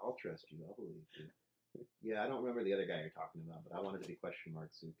 I'll trust you. I'll believe you. Yeah, I don't remember the other guy you're talking about, but I wanted to be question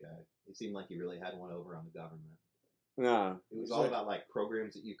mark suit guy. It seemed like he really had one over on the government. No. It was all about like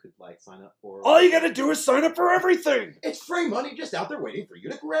programs that you could like sign up for. All you gotta do is sign up for everything. It's free money just out there waiting for you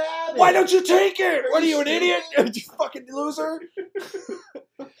to grab it. Why don't you take it? What are you, an idiot? You fucking loser.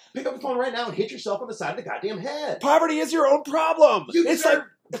 Pick up the phone right now and hit yourself on the side of the goddamn head. Poverty is your own problem. It's like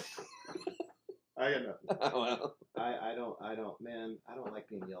I got nothing. Oh, well. I don't like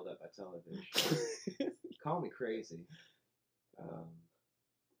being yelled at by television. Call me crazy.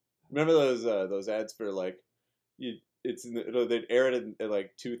 Remember those ads for like they'd air it at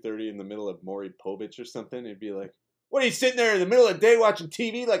like 2:30 in the middle of Maury Povich or something. It'd be like, what are you sitting there in the middle of the day watching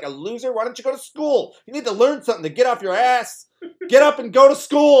TV like a loser? Why don't you go to school? You need to learn something to get off your ass. Get up and go to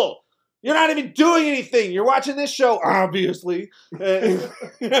school. You're not even doing anything. You're watching this show, obviously. There'd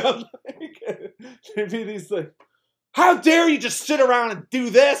be these like, how dare you just sit around and do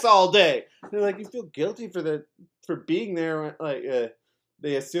this all day? They're like, you feel guilty for being there. Like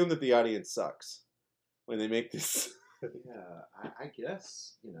they assume that the audience sucks when they make this. Yeah, I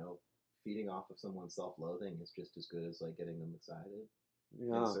guess feeding off of someone's self-loathing is just as good as like getting them excited.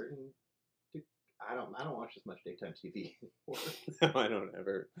 Yeah. I don't watch as much daytime TV anymore. No, I don't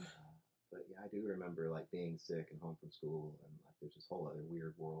ever. But yeah, I do remember like being sick and home from school, and like there's this whole other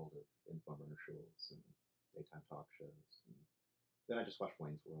weird world of infomercials and daytime talk shows. And then I just watched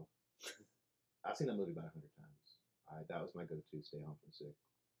Wayne's World. I've seen that movie about 100 times. That was my go-to. Stay home from sick.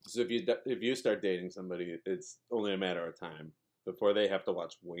 So if you start dating somebody, it's only a matter of time before they have to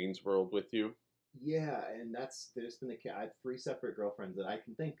watch Wayne's World with you. Yeah, and there's been I have 3 separate girlfriends that I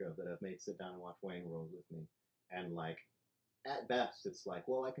can think of that have made sit down and watch Wayne World with me, and like at best it's like,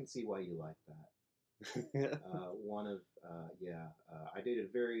 well, I can see why you like that. I dated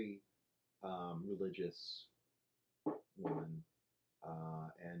a very religious woman,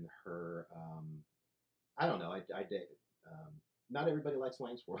 and her I don't know, I date not everybody likes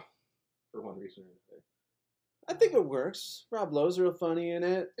Wayne's World for one reason or another. I think it works. Rob Lowe's real funny in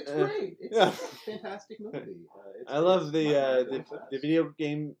it. It's great. It's a fantastic movie. I love the video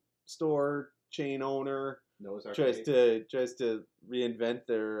game store chain owner tries to reinvent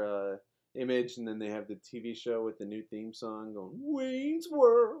their image, and then they have the TV show with the new theme song going, Wayne's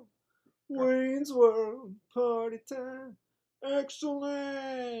World, Wayne's World, party time,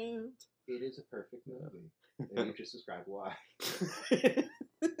 excellent. It is a perfect movie, and you just described why.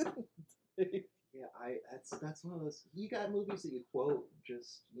 Yeah, that's one of those. You got movies that you quote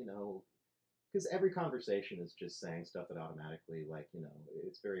just because every conversation is just saying stuff that automatically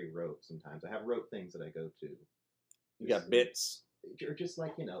it's very rote. Sometimes I have rote things that I go to. You got bits, or just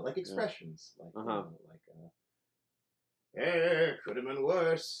like expressions, it could have been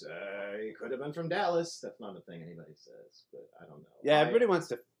worse. It could have been from Dallas. That's not a thing anybody says, but I don't know. Yeah, everybody wants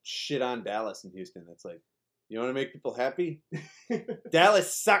to shit on Dallas and Houston. That's like, you want to make people happy?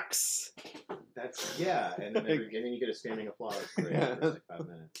 Dallas sucks. And then you get a standing applause for like 5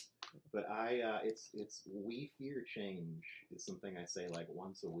 minutes. But it's we fear change is something I say like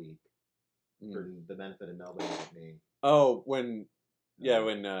once a week for the benefit of nobody but me. Oh, when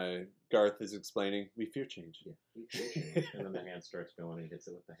Garth is explaining, we fear change. Yeah, we fear change. And then the hand starts going and he hits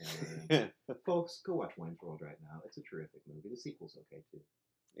it with the hammer. Folks, go watch Wayne's World right now. It's a terrific movie. The sequel's okay too.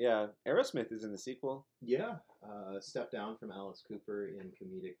 Yeah, Aerosmith is in the sequel. Yeah, step down from Alice Cooper in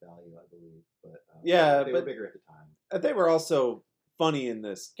comedic value, I believe. But they were bigger at the time. They were also funny in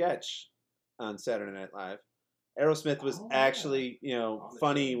the sketch on Saturday Night Live. Aerosmith was actually,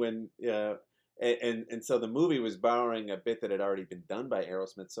 funny when, and so the movie was borrowing a bit that had already been done by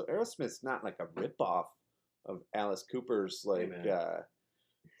Aerosmith. So Aerosmith's not like a ripoff of Alice Cooper's, like,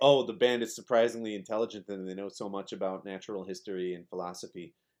 the band is surprisingly intelligent and they know so much about natural history and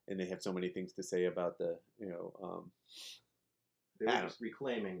philosophy. and they have so many things to say about the They're just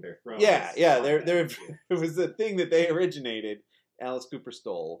reclaiming their throne. yeah. They're it was the thing that they originated. Alice Cooper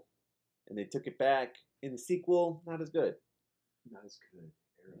stole, and they took it back in the sequel. Not as good. Not as good.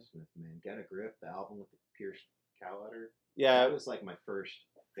 Aerosmith, man. Get a Grip, the album with the pierced cow udder. Yeah, That was like my first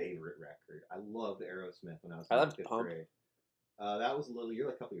favorite record. I loved Aerosmith when I was I in loved fifth Pump. grade. That was a little. You're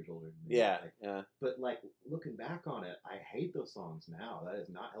like a couple years older than me. Yeah, like, yeah. But like looking back on it, I hate those songs now. That has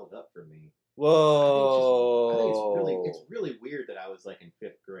not held up for me. Whoa! I think it's really weird that I was like in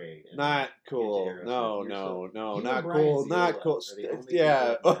fifth grade. And Not cool. into Aerosmith. No, You're no, so- no, you not and Brian cool. Not Ziola cool. are the only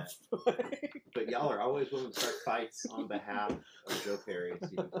Yeah. people I've met. But y'all are always willing to start fights on behalf of Joe Perry and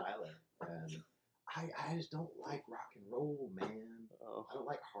Steven Tyler. And I just don't like rock and roll, man. Oh, I don't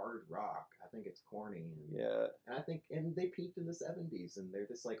like hard rock. I think it's corny. And, yeah. and they peaked in the 70s, and they're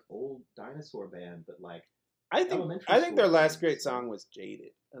this like old dinosaur band, but like I think elementary their school last bands, great so- song was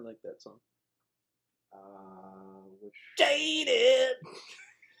 "Jaded." I like that song. Which Jaded.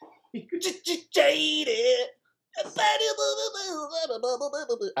 Jaded.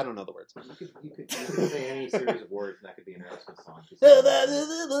 I don't know the words. you could say any series of words, and that could be an Aerosmith song.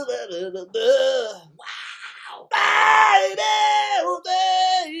 Wow.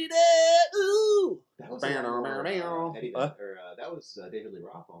 That was a lot more, Eddie Van, or that was David Lee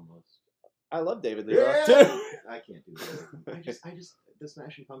Roth almost. I love David Lee Roth too. I can't do that. I just the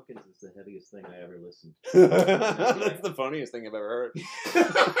Smashing Pumpkins is the heaviest thing I ever listened to. That's the funniest thing I've ever heard.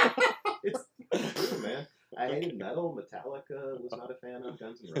 It's true, man. I hated metal. Metallica was not a fan of.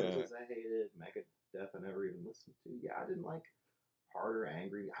 Guns N' Roses I hated. Megadeth I never even listened to. Yeah, I didn't like hard or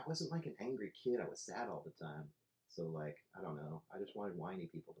angry. I wasn't like an angry kid. I was sad all the time. So like, I don't know. I just wanted whiny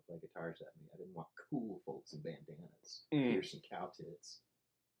people to play guitars at me. I didn't want cool folks in bandanas, piercing cow tits.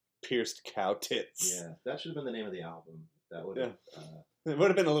 Pierced cow tits. Yeah, that should have been the name of the album. That would have. It would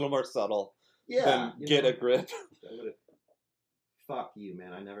have been a little more subtle. Yeah. Than Get a Grip. That would have. Fuck you,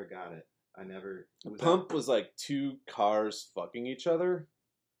 man. I never got it. I never. Pump was like two cars fucking each other.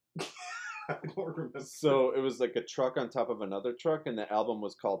 I don't remember. So it was like a truck on top of another truck, and the album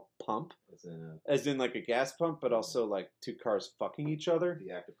was called Pump, as in like a gas pump, but also like two cars fucking each other.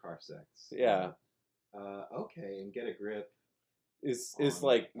 The act of car sex. Yeah. Okay, and Get a Grip is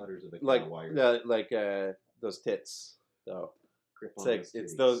like udders of the like cow wire. those tits though. Grip It's on like those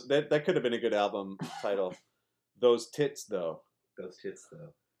it's titties. those that could have been a good album title. Those tits though. Those tits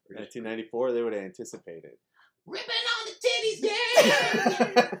though. 1994, they would have anticipated. Ripping on the titties,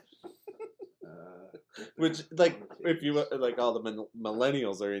 yeah. Which, like, if you like, all the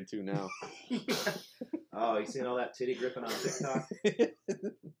millennials are into now. Oh, you seen all that titty gripping on TikTok?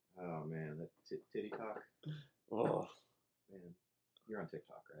 Oh man, that titty talk. Oh Man, you're on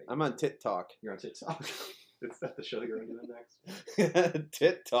TikTok, right? I'm on Tit Talk. You're on TikTok. Is that the show you're going to do next?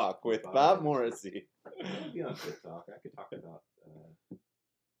 Tit Talk with Bob Morrissey. I'd be on TikTok. I could talk about.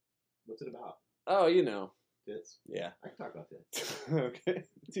 What's it about? Oh, you know. Tits? Yeah. I can talk about tits. Okay.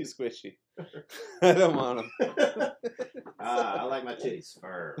 Too squishy. I don't want them. I like my titties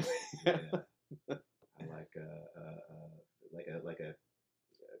firm. Yeah. I like a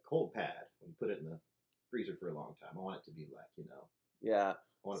cold pad. When you put it in the freezer for a long time, I want it to be like, Yeah.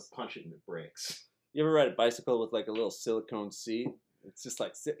 I want to punch it and it breaks. You ever ride a bicycle with like a little silicone seat? It's just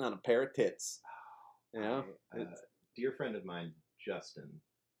like sitting on a pair of tits. You know? Dear friend of mine, Justin.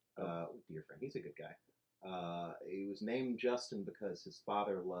 Dear friend, he's a good guy. He was named Justin because his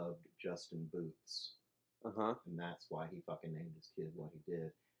father loved Justin Boots. Uh-huh. And that's why he fucking named his kid what he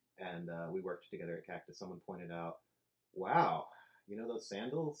did. And we worked together at Cactus. Someone pointed out, wow, you know those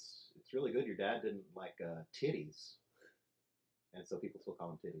sandals? It's really good your dad didn't like titties. And so people still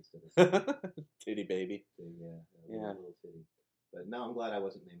call him titties to this day. Titty baby. Yeah. Little titty. But no, I'm glad I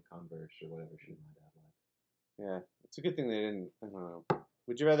wasn't named Converse or whatever shit my dad liked. Yeah. It's a good thing they didn't, I don't know.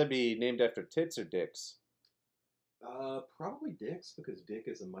 Would you rather be named after tits or dicks? Probably Dicks, because Dick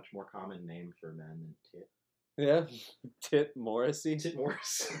is a much more common name for men than Tit. Yeah? Tit Morrissey? Tit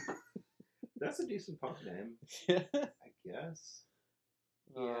Morris. That's a decent punk name. Yeah. I guess.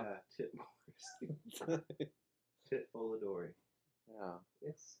 Yeah, Tit Morris. Tit Follodori. Yeah.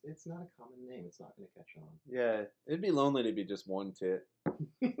 It's not a common name. It's not going to catch on. Yeah. It'd be lonely to be just one tit.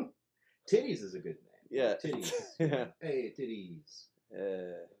 Titties is a good name. Yeah. Titties. Yeah. Hey, titties.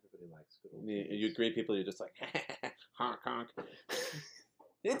 Everybody likes good old titties. You greet people, you're just like, honk, honk.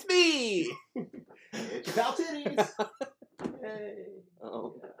 It's me! It's your pal titties! Hey!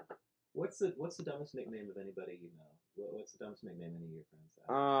 Oh. Yeah. What's the dumbest nickname of anybody you know? What's the dumbest nickname any of your friends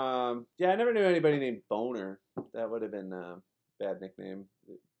have? Yeah, I never knew anybody named Boner. That would have been a bad nickname.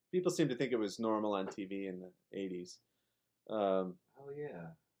 People seem to think it was normal on TV in the 80s. Oh yeah.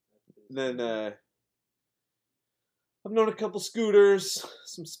 then I've known a couple scooters,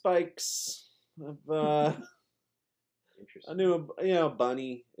 some spikes. I Interesting. knew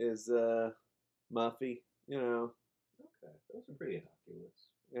Bunny is Muffy. Okay, those are pretty innocuous.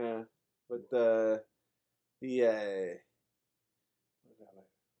 Yeah, but the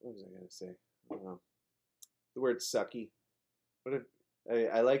what was I gonna say? I don't know. The word sucky. What if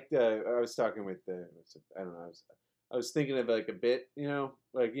I liked? I was talking with I don't know. I was thinking of like a bit.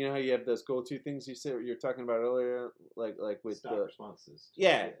 Like how you have those go-to things you said you were talking about earlier, like with Stock the responses.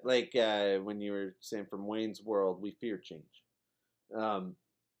 yeah, like when you were saying from Wayne's World, we fear change. Um,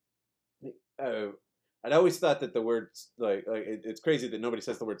 I'd always thought that the word it's crazy that nobody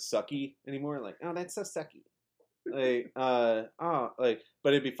says the word sucky anymore. Like, oh, that's so sucky. But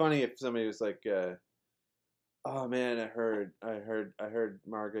it'd be funny if somebody was like, oh man, I heard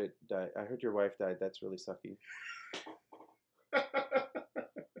Margaret died. I heard your wife died. That's really sucky.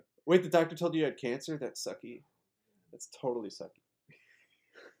 Wait, the doctor told you had cancer? That's sucky. That's totally sucky.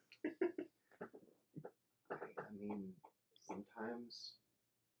 I mean, sometimes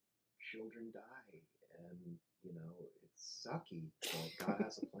children die, and it's sucky, but God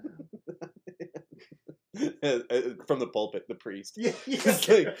has a plan. From the pulpit, the priest. Yeah. It's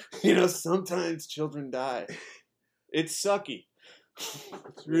like, sometimes children die. It's sucky.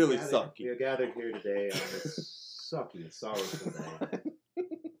 It's really sucky. We are gathered here today on this sucky, sorrowful day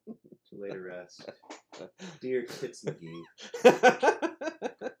to lay to rest. Dear Tits McGee,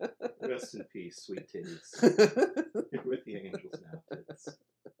 rest in peace, sweet titties. With the angels now, tits.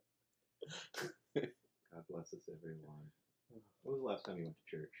 God bless us, everyone. When was the last time you went to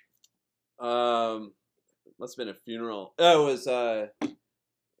church? Must have been a funeral. Oh, it was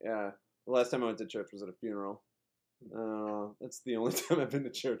yeah. The last time I went to church was at a funeral. That's the only time I've been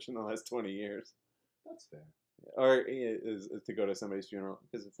to church in the last 20 years. That's fair. Or is to go to somebody's funeral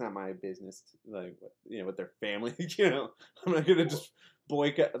because it's not my business. With their family. I'm not gonna just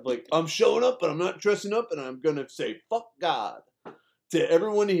boycott. Like, I'm showing up, but I'm not dressing up, and I'm gonna say "fuck God" to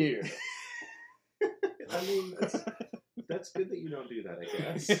everyone here. I mean, that's good that you don't do that. I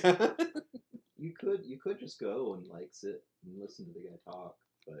guess you could just go and sit and listen to the guy talk,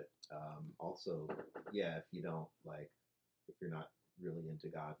 but also, yeah, if you don't if you're not really into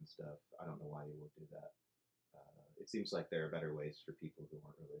God and stuff, I don't know why you would do that. It seems like there are better ways for people who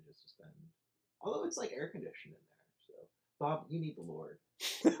aren't religious to spend. Although it's air conditioned in there, so Bob, you need the Lord.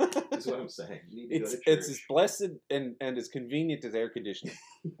 Is what I'm saying. You need to go to church. It's as blessed and as convenient as air conditioning.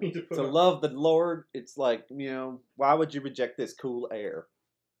 To love the Lord, it's why would you reject this cool air?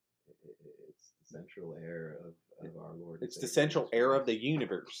 It's the central air of our Lord. It's the central air of the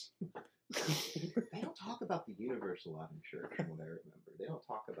universe. They don't talk about the universe a lot in church, from what I remember. They don't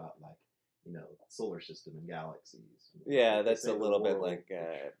talk about solar system and galaxies. Yeah, that's a little bit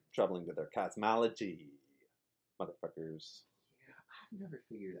troubling to their cosmology, motherfuckers. Yeah, I've never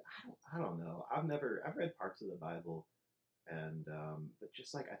figured it. I don't know. I've read parts of the Bible, and but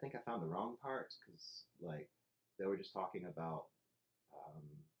just I think I found the wrong parts because they were just talking about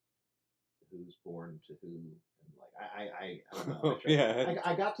who's born to who, and I don't know. Yeah,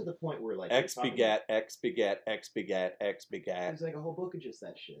 I got to the point where X begat X begat X begat X begat. There's a whole book of just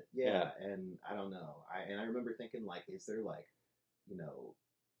that shit. Yeah. And I don't know. I remember thinking is there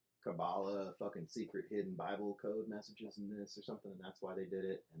Kabbalah fucking secret hidden Bible code messages in this or something, and that's why they did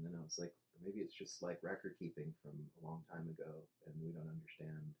it. And then I was maybe it's just record keeping from a long time ago, and we don't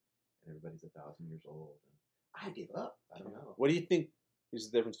understand, and everybody's 1,000 years old. And I give up. I don't know. What do you think is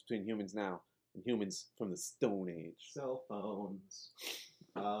the difference between humans now and humans from the Stone Age? Cell phones.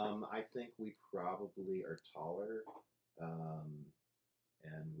 I think we probably are taller,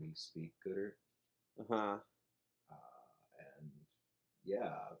 and we speak gooder. And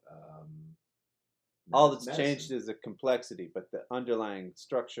yeah. All that's changed is the complexity, but the underlying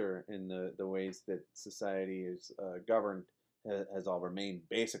structure in the ways that society is governed has all remained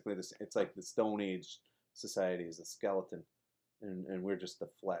basically the same. It's like the Stone Age society is a skeleton, and we're just the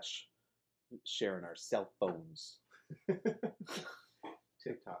flesh sharing our cell phones.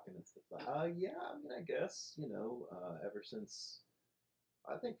 TikToking and stuff. Yeah, I mean, I guess, ever since,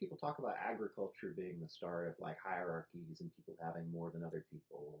 I think people talk about agriculture being the start of hierarchies and people having more than other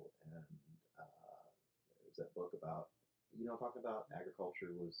people. And there's that book about, talking about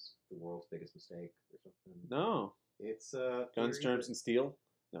agriculture was the world's biggest mistake or something. No. It's Guns, Germs, and Steel?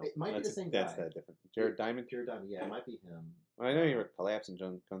 No. It might be the same guy. That's that different. Jared Diamond? Jared Diamond, yeah, it might be him. Well, I know you read Collapse and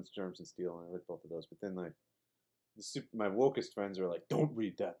Guns, Germs, and Steel, and I read both of those, but then my wokest friends are like, don't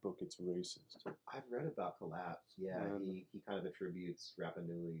read that book, it's racist. I've read about Collapse, yeah. He kind of attributes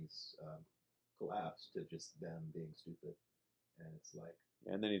Rapanui's Collapse to just them being stupid. and it's like,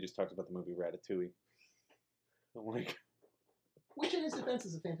 And then he just talked about the movie Ratatouille. I'm like, which in his defense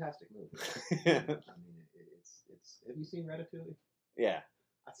is a fantastic movie. yeah. I mean, it's. Have you seen Ratatouille? Yeah.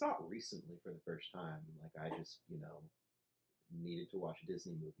 I saw it recently for the first time. Like I just, needed to watch a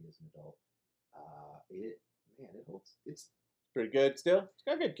Disney movie as an adult. It holds. It's Pretty good still. It's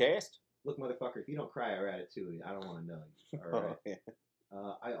got a good cast. look, motherfucker. If you don't cry at Ratatouille, I don't want to know you. All right. Oh,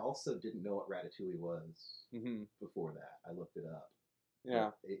 yeah. I also didn't know what Ratatouille was Mm-hmm. before that. I looked it up.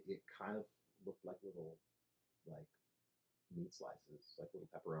 Yeah. It kind of looked like little, like, meat slices, like little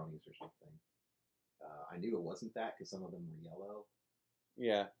pepperonis or something. I knew it wasn't that because some of them were yellow.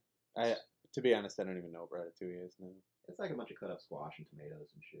 Yeah. To be honest, I don't even know what Ratatouille is now. It's like a bunch of cut up squash and tomatoes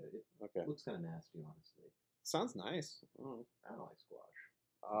and shit. It looks kind of nasty, honestly. Sounds nice. Oh. I don't like squash.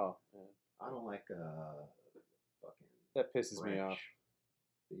 Oh, man. I don't like fucking. That pisses me off.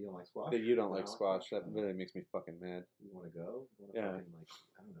 That you don't like squash? That you don't like squash. That really makes me fucking mad. You want to go? You want to Yeah. fucking, like,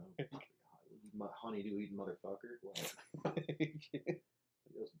 I don't know, honeydew eating motherfucker? What?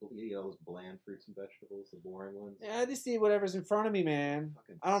 You eat all those bland fruits and vegetables, the boring ones. Yeah, I just eat whatever's in front of me, man.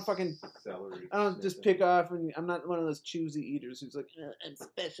 I don't fucking celery. I don't just pick off, and I'm not one of those choosy eaters who's like, I'm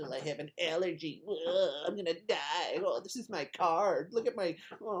special, I have an allergy, I'm gonna die. Oh, this is my card. Look at my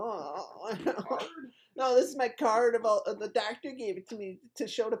card. No, this is my card the doctor gave it to me to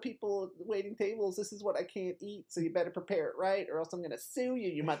show to people waiting tables. This is what I can't eat, so you better prepare it right, or else I'm gonna sue you,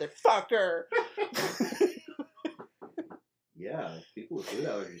 you motherfucker. Yeah, people with food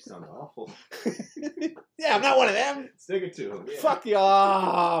allergies sound awful. Yeah, I'm not one of them. Stick it to them. Yeah. Fuck you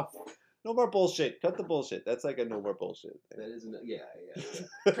off. No more bullshit. Cut the bullshit. That's like a no more bullshit thing. That isn't. Yeah.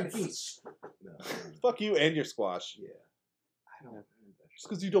 No. Fuck you and your squash. Yeah. I don't. Just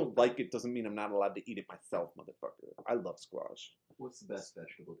because you don't like it doesn't mean I'm not allowed to eat it myself, motherfucker. I love squash. What's the best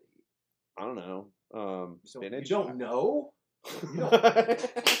vegetable to eat? I don't know. Spinach. You don't know? You don't.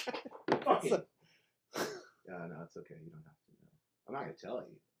 Fucking. No, it's okay. You don't have to know. I'm not gonna tell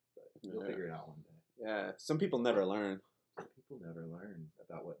you, but you'll figure it out one day. Yeah. Some people never learn. Some people never learn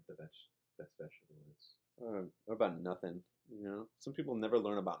about what the best vegetable is. About nothing. You know. Some people never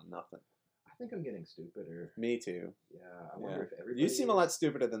learn about nothing. I think I'm getting stupider. Me too. Yeah. I wonder if everybody. You seem a lot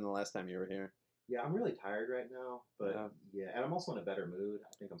stupider than the last time you were here. Yeah, I'm really tired right now, but and I'm also in a better mood.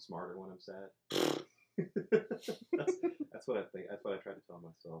 I think I'm smarter when I'm sad. That's what I think. That's what I try to tell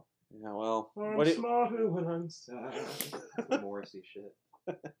myself. Yeah, well, I'm smarter when I'm sad. That's Morrissey shit.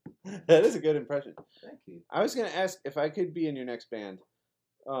 That is a good impression. Thank you. I was gonna ask if I could be in your next band.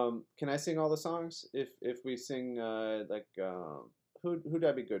 Can I sing all the songs? If we sing who'd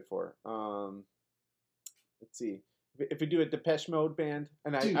I be good for? Let's see. If we do a Depeche Mode band,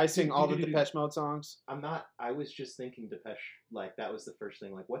 and I sing all the Depeche Mode songs. I was just thinking Depeche, like, that was the first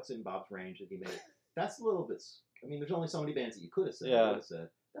thing. Like, what's in Bob's range that he made? That's a little bit. I mean, there's only so many bands that you could have said. Yeah.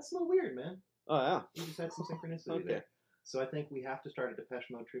 That's a little weird, man. Oh, yeah. You just had some synchronicity there. So I think we have to start a Depeche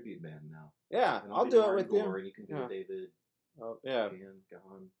Mode tribute band now. Yeah, I'll do it with you. And you can do David. Oh, yeah.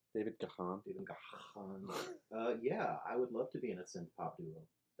 Gahan. David Gahan. Yeah, I would love to be in a synth pop duo.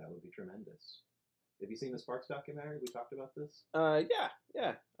 That would be tremendous. Have you seen the Sparks documentary? We talked about this.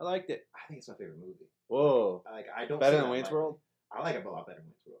 Yeah, I liked it. I think it's my favorite movie. Whoa, I don't better than Wayne's World. I like it a lot better than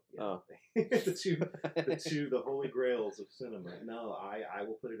Wayne's World. Yeah. Oh, the holy grails of cinema. No, I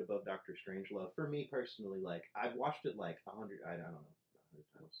will put it above Doctor Strangelove. For me personally, like I've watched it like 100. I don't know, 100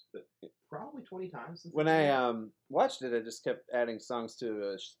 times, but probably 20 times. Since when I watched it, I just kept adding songs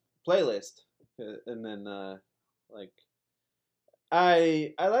to a playlist, and then like.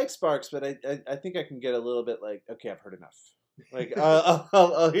 I like Sparks, but I think I can get a little bit like, okay, I've heard enough. Like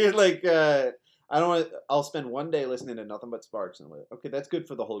I'll hear like I don't want. I'll spend one day listening to nothing but Sparks, and I'm like, okay, that's good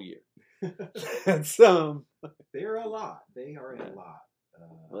for the whole year. That's They're a lot. They are a lot.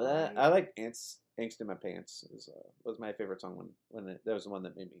 Well, I like Angst in My Pants. Was my favorite song when that was the one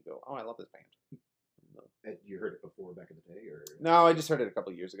that made me go, oh, I love this band. You heard it before back in the day, or no? I just heard it a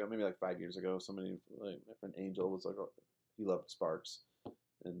couple of years ago, maybe like 5 years ago. Somebody, like my friend Angel, was like, oh, he loved Sparks,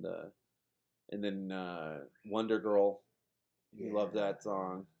 and then Wonder Girl, he loved that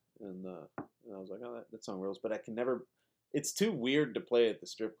song, and I was like, oh, that song rules, but I can never. It's too weird to play at the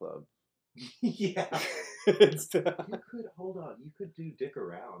strip club. Yeah, you could hold on. You could do Dick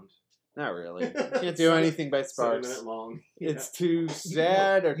Around. Not really. You can't do anything by Sparks. 7 minute long. It's too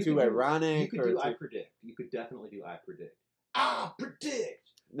sad or too ironic. You could do I Predict. You could definitely do I Predict. I Predict!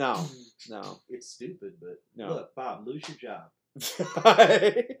 No. It's stupid, but no. Look, Bob, lose your job.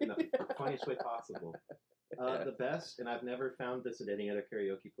 In the funniest way possible. The best, and I've never found this at any other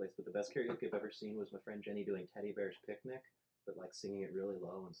karaoke place, but the best karaoke I've ever seen was my friend Jenny doing Teddy Bear's Picnic, but like singing it really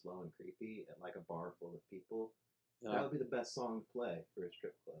low and slow and creepy at like a bar full of people. That would be the best song to play for a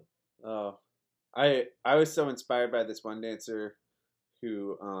strip club. Oh, I was so inspired by this one dancer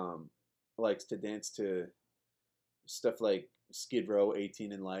who likes to dance to stuff like Skid Row,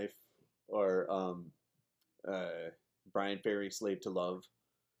 18 in Life, or Brian Ferry, Slave to Love,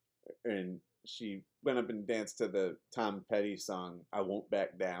 and she went up and danced to the Tom Petty song "I Won't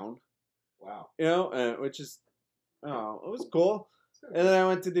Back Down." Wow. Which is it was cool. And then I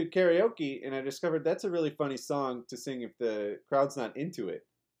went to do karaoke, and I discovered that's a really funny song to sing if the crowd's not into it.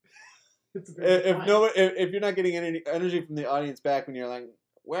 If you're not getting any energy from the audience back when you're like,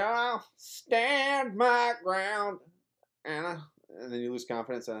 well, I'll stand my ground, and then you lose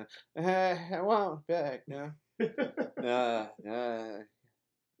confidence, and I won't back down.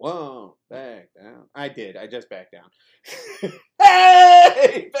 Won't back down. I did. I just backed down.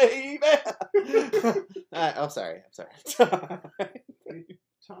 Hey, baby. I'm sorry.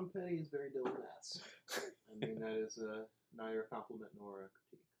 Tom Petty is very Dylan-esque. I mean, that is neither a compliment nor a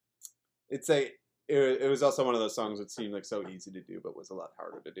critique. It was also one of those songs that seemed like so easy to do, but was a lot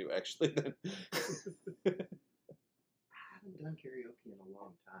harder to do actually. Than I haven't done karaoke in a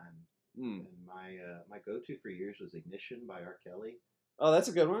long time, and my go-to for years was "Ignition" by R. Kelly. Oh, that's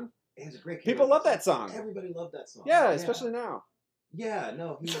a good one. It's a great. People love that song. Everybody loved that song. Yeah, especially now. Yeah,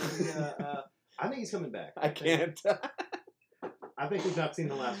 no, I think he's coming back. I can't. I think we've not seen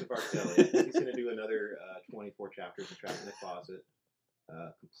the last of R. Kelly. I think he's going to do another 24 chapters of Trapped in the Closet.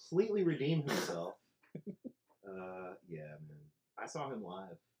 Completely redeem himself. Yeah, man. I saw him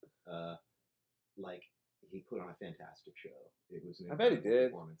live. He put on a fantastic show. It was an I bet he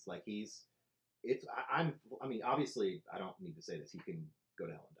did. Performance. I mean, obviously, I don't need to say this. He can go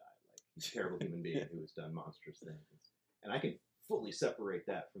to hell and die. Like, he's a terrible human being who has done monstrous things. And I can fully separate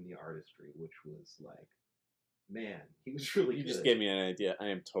that from the artistry, which was like, man, he was really You good. just gave me an idea. I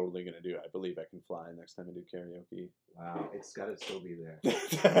am totally going to do I Believe I Can Fly next time I do karaoke. Wow, it's got to still be there.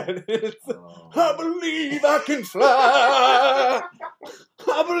 I believe I can fly.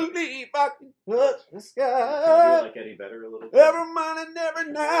 I believe I can touch the sky. Can you do like Eddie Vedder a little bit? Every morning,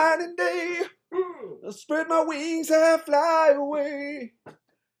 every night and day, I spread my wings and fly away.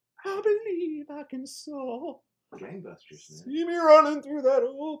 I believe I can soar. Gangbusters, man. See me running through that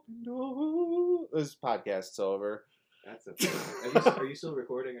open door. This podcast's over. That's a. Are you still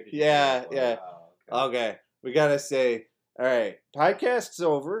recording? Or did you Yeah. Wow, Okay. We gotta say, all right, podcast's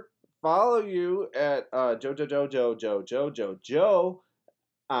over. Follow you at Joe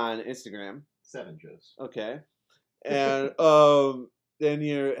on Instagram. 7 Joes. Okay. And then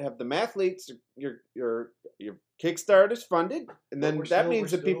you have the Mathletes. Your Kickstarter is funded, and then that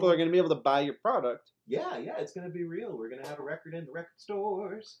means that people are going to be able to buy your product. Yeah, it's going to be real. We're going to have a record in the record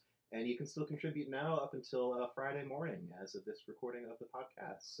stores, and you can still contribute now up until Friday morning as of this recording of the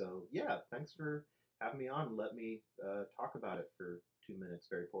podcast. So, yeah, thanks for having me on and let me talk about it for 2 minutes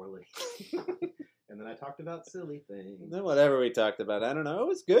very poorly. And then I talked about silly things. And then whatever we talked about, I don't know. It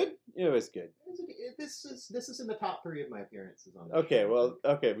was good. It was good. This is in the top 3 of my appearances on this Okay, show.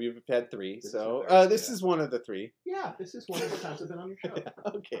 well, we've had 3, so this is one of the 3. Yeah, this is one of the times I've been on your show.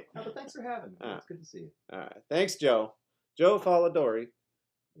 Okay. No, but thanks for having me. It's good to see you. All right. Thanks, Joe. Joe Follodori.